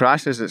time he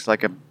crashes, it's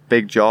like a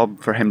big job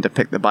for him to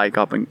pick the bike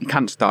up, and he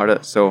can't start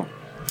it. So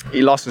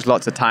he lost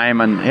lots of time,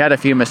 and he had a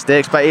few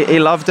mistakes, but he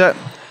loved it.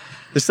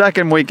 The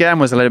second weekend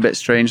was a little bit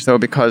strange though,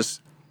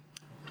 because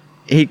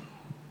he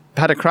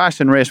had a crash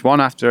in race 1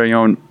 after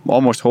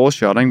almost hole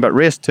shotting, but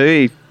race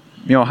 2,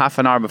 half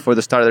an hour before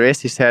the start of the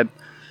race, he said,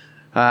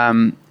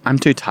 "I'm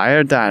too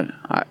tired, Dad.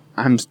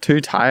 I'm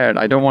too tired.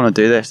 I don't want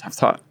to do this." I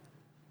thought,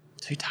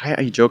 "Too tired?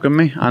 Are you joking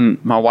me?"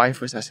 And my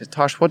wife I said,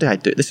 "Tosh, what did I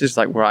do? This is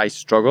like where I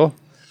struggle."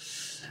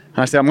 And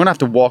I said, "I'm going to have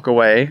to walk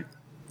away.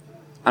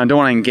 I don't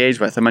want to engage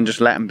with him and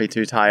just let him be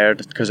too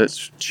tired, because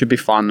it should be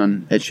fun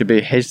and it should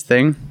be his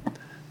thing."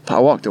 But I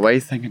walked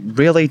away thinking,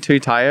 really too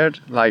tired?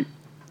 Like,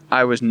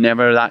 I was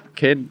never that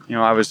kid.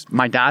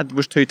 My dad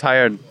was too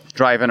tired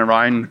driving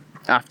around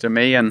after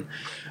me, and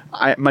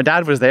my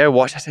dad was there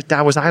watching. I said,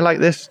 "Dad, was I like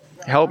this?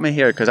 Help me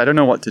here, because I don't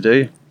know what to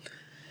do."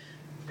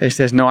 He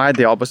says, "No, I had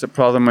the opposite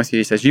problem with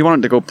you." He says, "You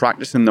wanted to go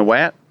practice in the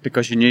wet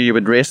because you knew you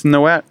would race in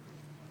the wet.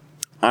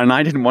 And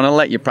I didn't want to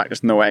let you practice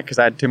in the wet because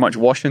I had too much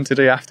washing to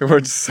do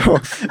afterwards."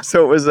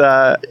 So it was,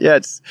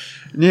 it's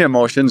new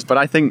emotions. But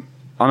I think,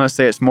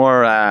 honestly, it's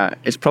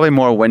probably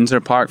more Windsor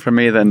Park for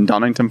me than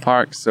Donington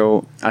Park.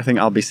 So I think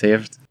I'll be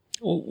saved.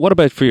 What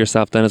about for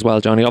yourself then as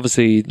well, Johnny?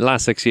 Obviously, the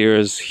last 6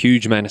 years,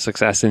 huge amount of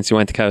success since you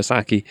went to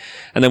Kawasaki.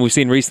 And then we've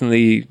seen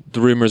recently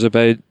the rumours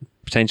about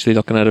potentially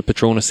looking at a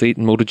Petronas seat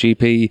in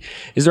MotoGP.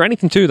 Is there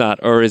anything to that,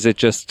 or is it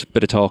just a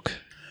bit of talk?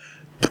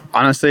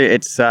 Honestly,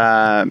 it's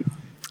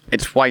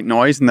white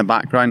noise in the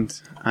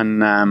background,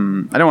 and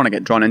I don't want to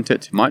get drawn into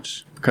it too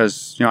much,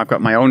 because I've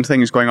got my own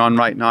things going on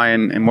right now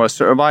in World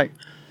Superbike.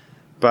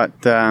 But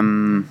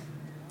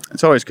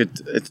it's always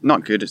good. It's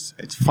not good.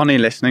 It's funny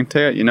listening to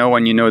it,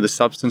 when you know the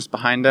substance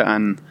behind it.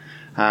 And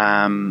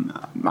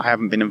I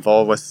haven't been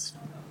involved with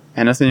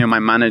anything. My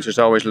manager's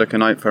always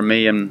looking out for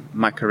me and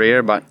my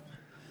career. But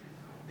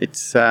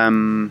it's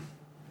I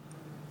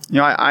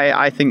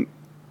think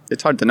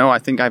it's hard to know. I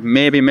think I've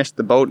maybe missed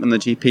the boat on the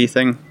GP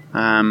thing,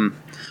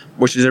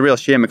 which is a real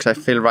shame, because I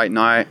feel right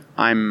now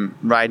I'm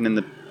riding in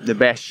the the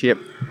best shape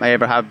I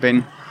ever have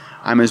been.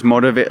 I'm as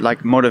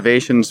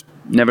motivation's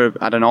never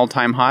at an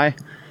all-time high,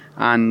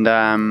 and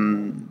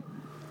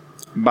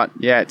but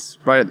yeah, it's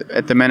right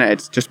at the minute.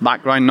 It's just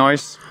background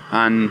noise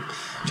and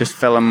just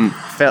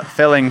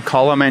filling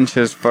column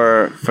inches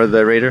for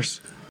the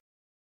readers.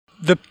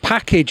 The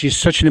package is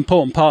such an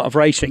important part of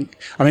racing.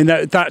 I mean,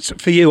 that's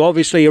for you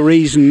obviously a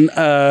reason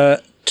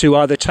to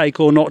either take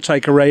or not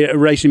take a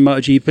race in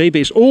MotoGP, but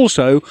it's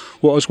also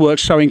what has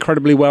worked so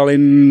incredibly well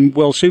in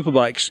World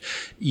Superbikes.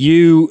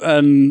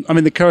 I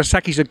mean, the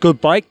Kawasaki's a good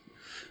bike,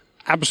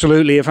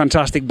 absolutely a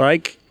fantastic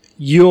bike.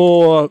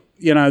 You're,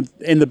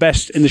 in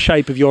the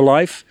shape of your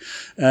life.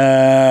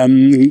 I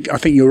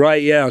think you're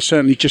right. Yeah,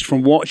 certainly just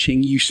from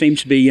watching, you seem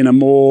to be in a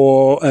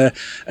more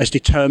as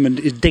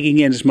determined, digging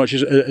in as much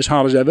as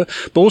hard as ever.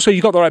 But also,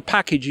 you've got the right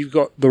package. You've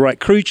got the right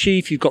crew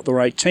chief. You've got the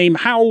right team.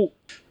 How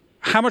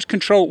much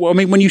control? Well, I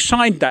mean, when you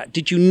signed that,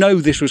 did you know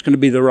this was going to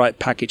be the right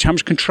package? How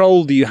much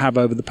control do you have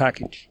over the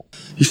package?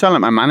 You sound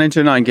like my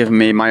manager now, giving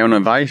me my own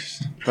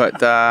advice.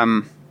 But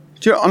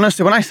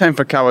honestly, when I signed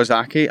for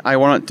Kawasaki, I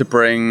wanted to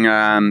bring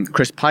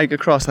Chris Pike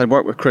across. I'd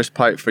worked with Chris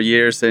Pike for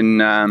years in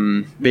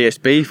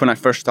BSB when I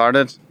first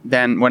started.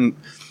 Then when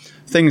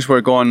things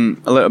were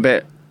going a little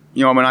bit,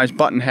 when I was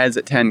butting heads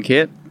at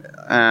 10K,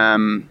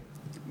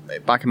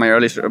 back in my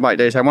early Superbike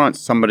days, I wanted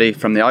somebody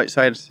from the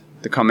outside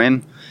to come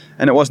in.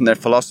 And it wasn't their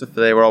philosophy.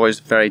 They were always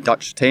a very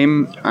Dutch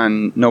team,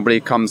 and no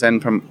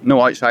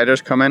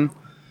outsiders come in.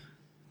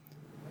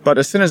 But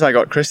as soon as I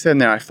got Chris in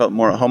there, I felt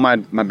more at home. I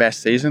had my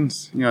best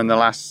seasons. In the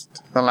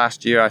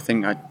last year, I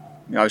think I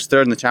was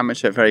third in the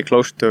championship, very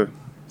close to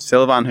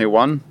Sylvain, who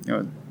won,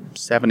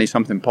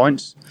 70-something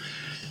points.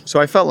 So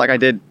I felt like I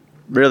did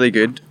really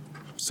good.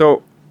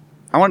 So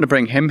I wanted to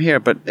bring him here,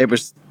 but it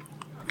was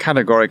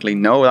categorically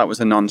no. That was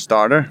a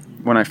non-starter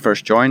when I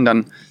first joined.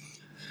 And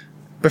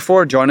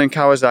before joining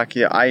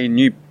Kawasaki, I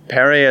knew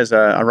Perry as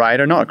a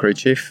rider, not a crew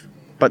chief.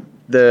 But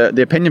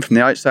the opinion from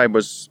the outside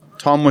was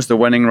Tom was the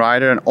winning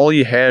rider, and all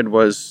you heard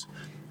was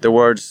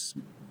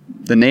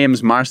the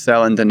names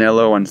Marcel and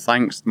Danilo, and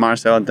thanks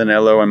Marcel and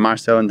Danilo, and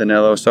Marcel and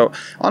Danilo. So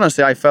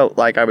honestly, I felt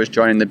like I was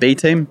joining the B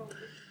team.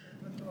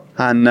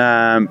 And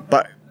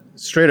but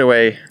straight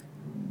away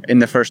in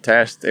the first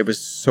test, it was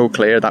so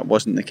clear that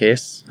wasn't the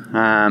case.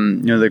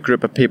 The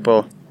group of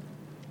people.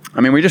 I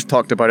mean, we just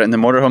talked about it in the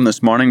motorhome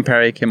this morning.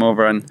 Perry came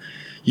over, and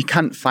you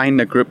can't find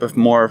a group of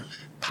more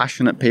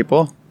passionate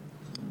people.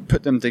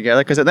 Put them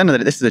together, because at the end of the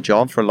day, this is a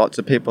job for lots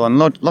of people, and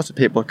lots of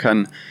people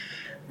can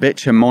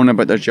bitch and moan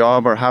about their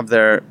job or have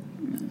their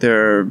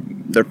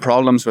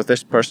problems with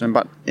this person,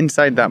 but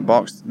inside that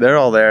box, they're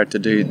all there to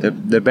do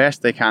the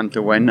best they can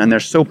to win, and they're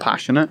so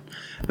passionate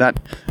that,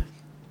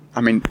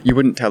 I mean, you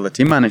wouldn't tell the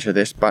team manager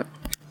this, but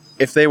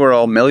if they were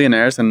all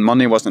millionaires and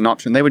money wasn't an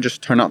option, they would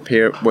just turn up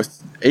here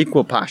with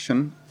equal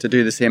passion to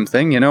do the same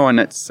thing, and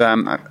it's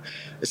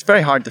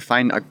very hard to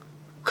find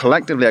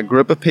collectively a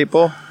group of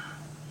people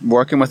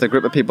working with a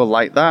group of people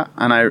like that,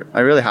 and I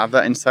really have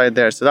that inside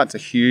there. So that's a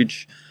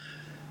huge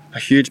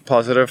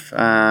positive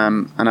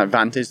and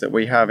advantage that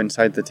we have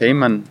inside the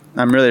team, and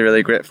I'm really,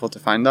 really grateful to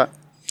find that.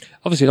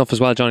 Obviously enough as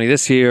well, Johnny,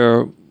 this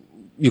year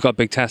you've got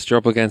Big Test, you're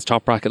up against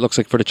Top Rack, it looks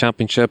like, for the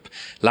championship.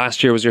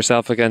 Last year was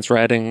yourself against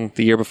Redding,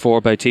 the year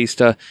before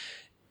Bautista.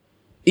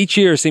 Each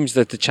year seems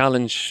that the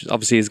challenge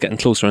obviously is getting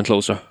closer and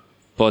closer,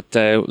 but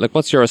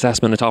what's your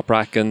assessment of Top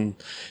Rack and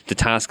the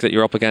task that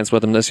you're up against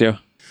with them this year?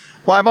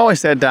 Well, I've always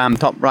said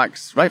Top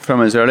Rack's, right from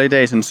his early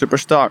days in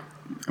Superstock,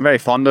 I'm very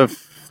fond of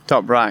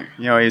Top Rack.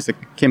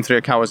 Came through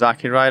a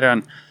Kawasaki rider,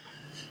 and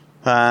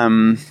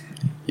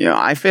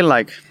I feel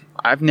like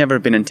I've never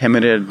been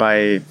intimidated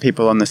by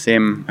people on the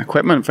same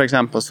equipment, for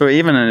example. So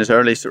even in his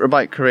early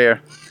Superbike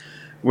career,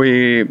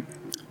 we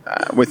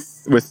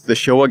with the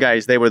Showa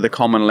guys, they were the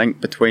common link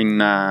between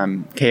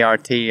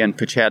KRT and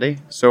Puccetti.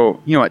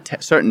 So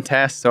at certain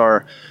tests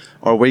or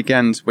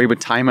weekends, we would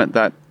time it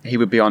that he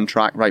would be on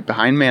track right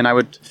behind me, and I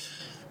would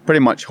pretty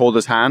much hold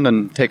his hand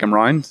and take him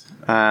round,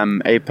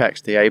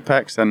 apex to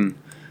apex, and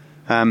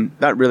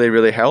that really,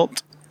 really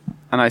helped.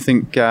 And I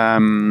think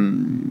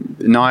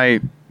now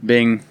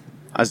being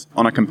as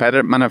on a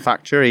competitive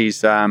manufacturer, he's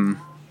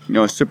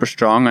super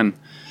strong, and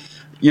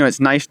it's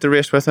nice to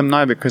race with him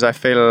now because I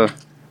feel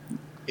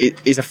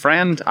he's a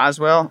friend as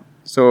well.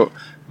 So,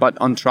 but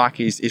on track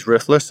he's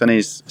ruthless and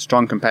he's a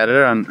strong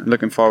competitor, and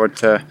looking forward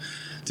to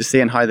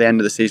seeing how the end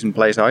of the season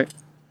plays out.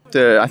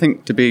 I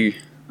think to be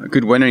a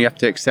good winner, you have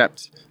to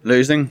accept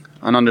losing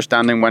and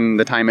understanding when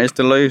the time is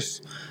to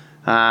lose.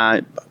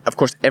 Of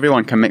course,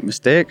 everyone can make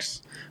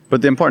mistakes,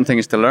 but the important thing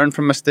is to learn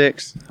from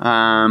mistakes.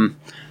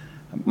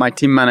 My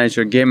team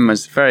manager, Gim,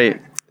 is very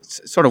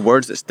sort of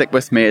words that stick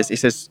with me. He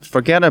says,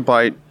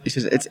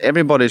 it's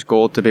everybody's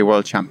goal to be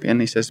world champion.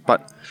 He says,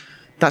 but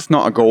that's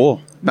not a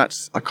goal.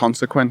 That's a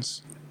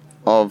consequence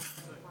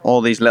of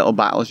all these little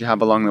battles you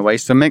have along the way.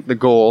 So make the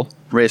goal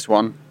race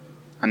 1,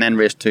 and then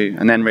race 2,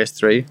 and then race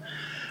 3.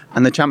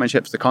 And the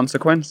championship's the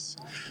consequence.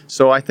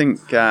 So I think,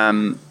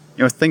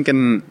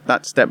 thinking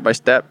that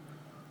step-by-step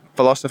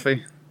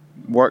philosophy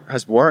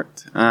has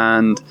worked.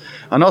 And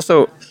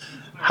also,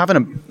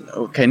 having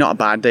not a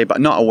bad day, but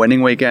not a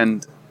winning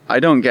weekend, I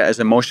don't get as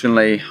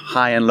emotionally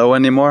high and low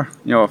anymore.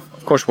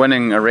 Of course,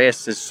 winning a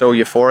race is so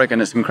euphoric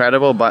and it's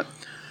incredible, but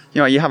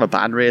you have a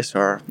bad race,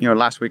 or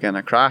last weekend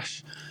I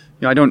crash.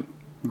 I don't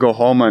go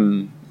home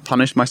and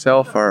punish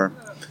myself or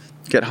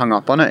get hung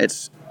up on it.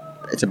 It's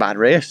a bad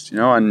race,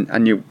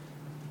 and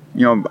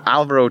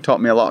Alvaro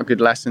taught me a lot of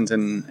good lessons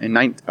in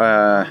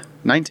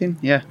 19,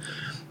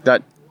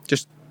 that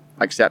just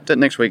accept it.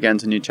 Next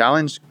weekend's a new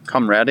challenge,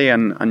 come ready,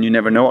 and you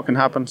never know what can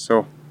happen.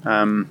 So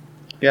them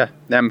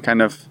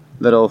kind of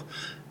little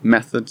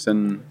methods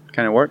and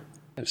kind of work.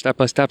 Step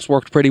by Steps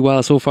worked pretty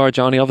well so far,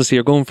 Johnny. Obviously,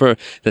 you're going for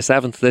the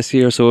 7th this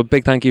year, so a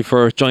big thank you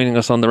for joining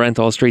us on the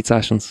Renthal Street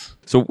Sessions.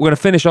 So we're going to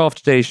finish off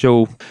today's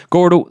show.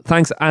 Gordo,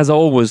 thanks as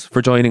always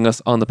for joining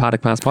us on the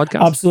Paddock Pass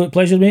podcast. Absolute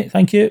pleasure, mate.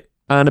 Thank you.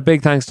 And a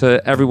big thanks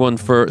to everyone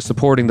for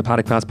supporting the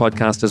Paddock Pass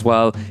podcast as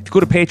well. If you go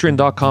to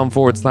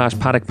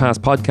patreon.com/Paddock Pass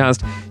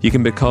podcast, you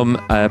can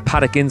become a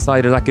Paddock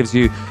Insider. That gives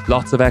you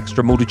lots of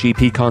extra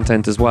MotoGP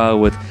content as well,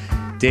 with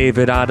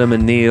David, Adam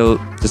and Neil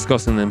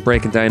discussing and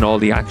breaking down all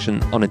the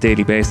action on a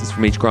daily basis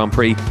from each Grand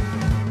Prix.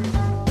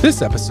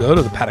 This episode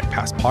of the Paddock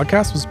Pass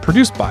podcast was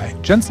produced by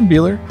Jensen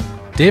Beeler,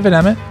 David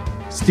Emmett,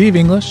 Steve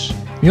English,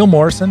 Neil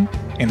Morrison,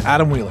 and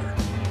Adam Wheeler.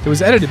 It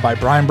was edited by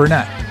Brian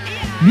Burnett.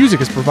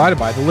 Music is provided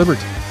by The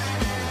Liberty.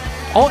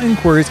 All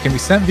inquiries can be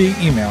sent via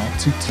email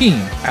to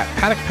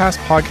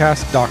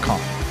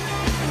team@paddockpasspodcast.com.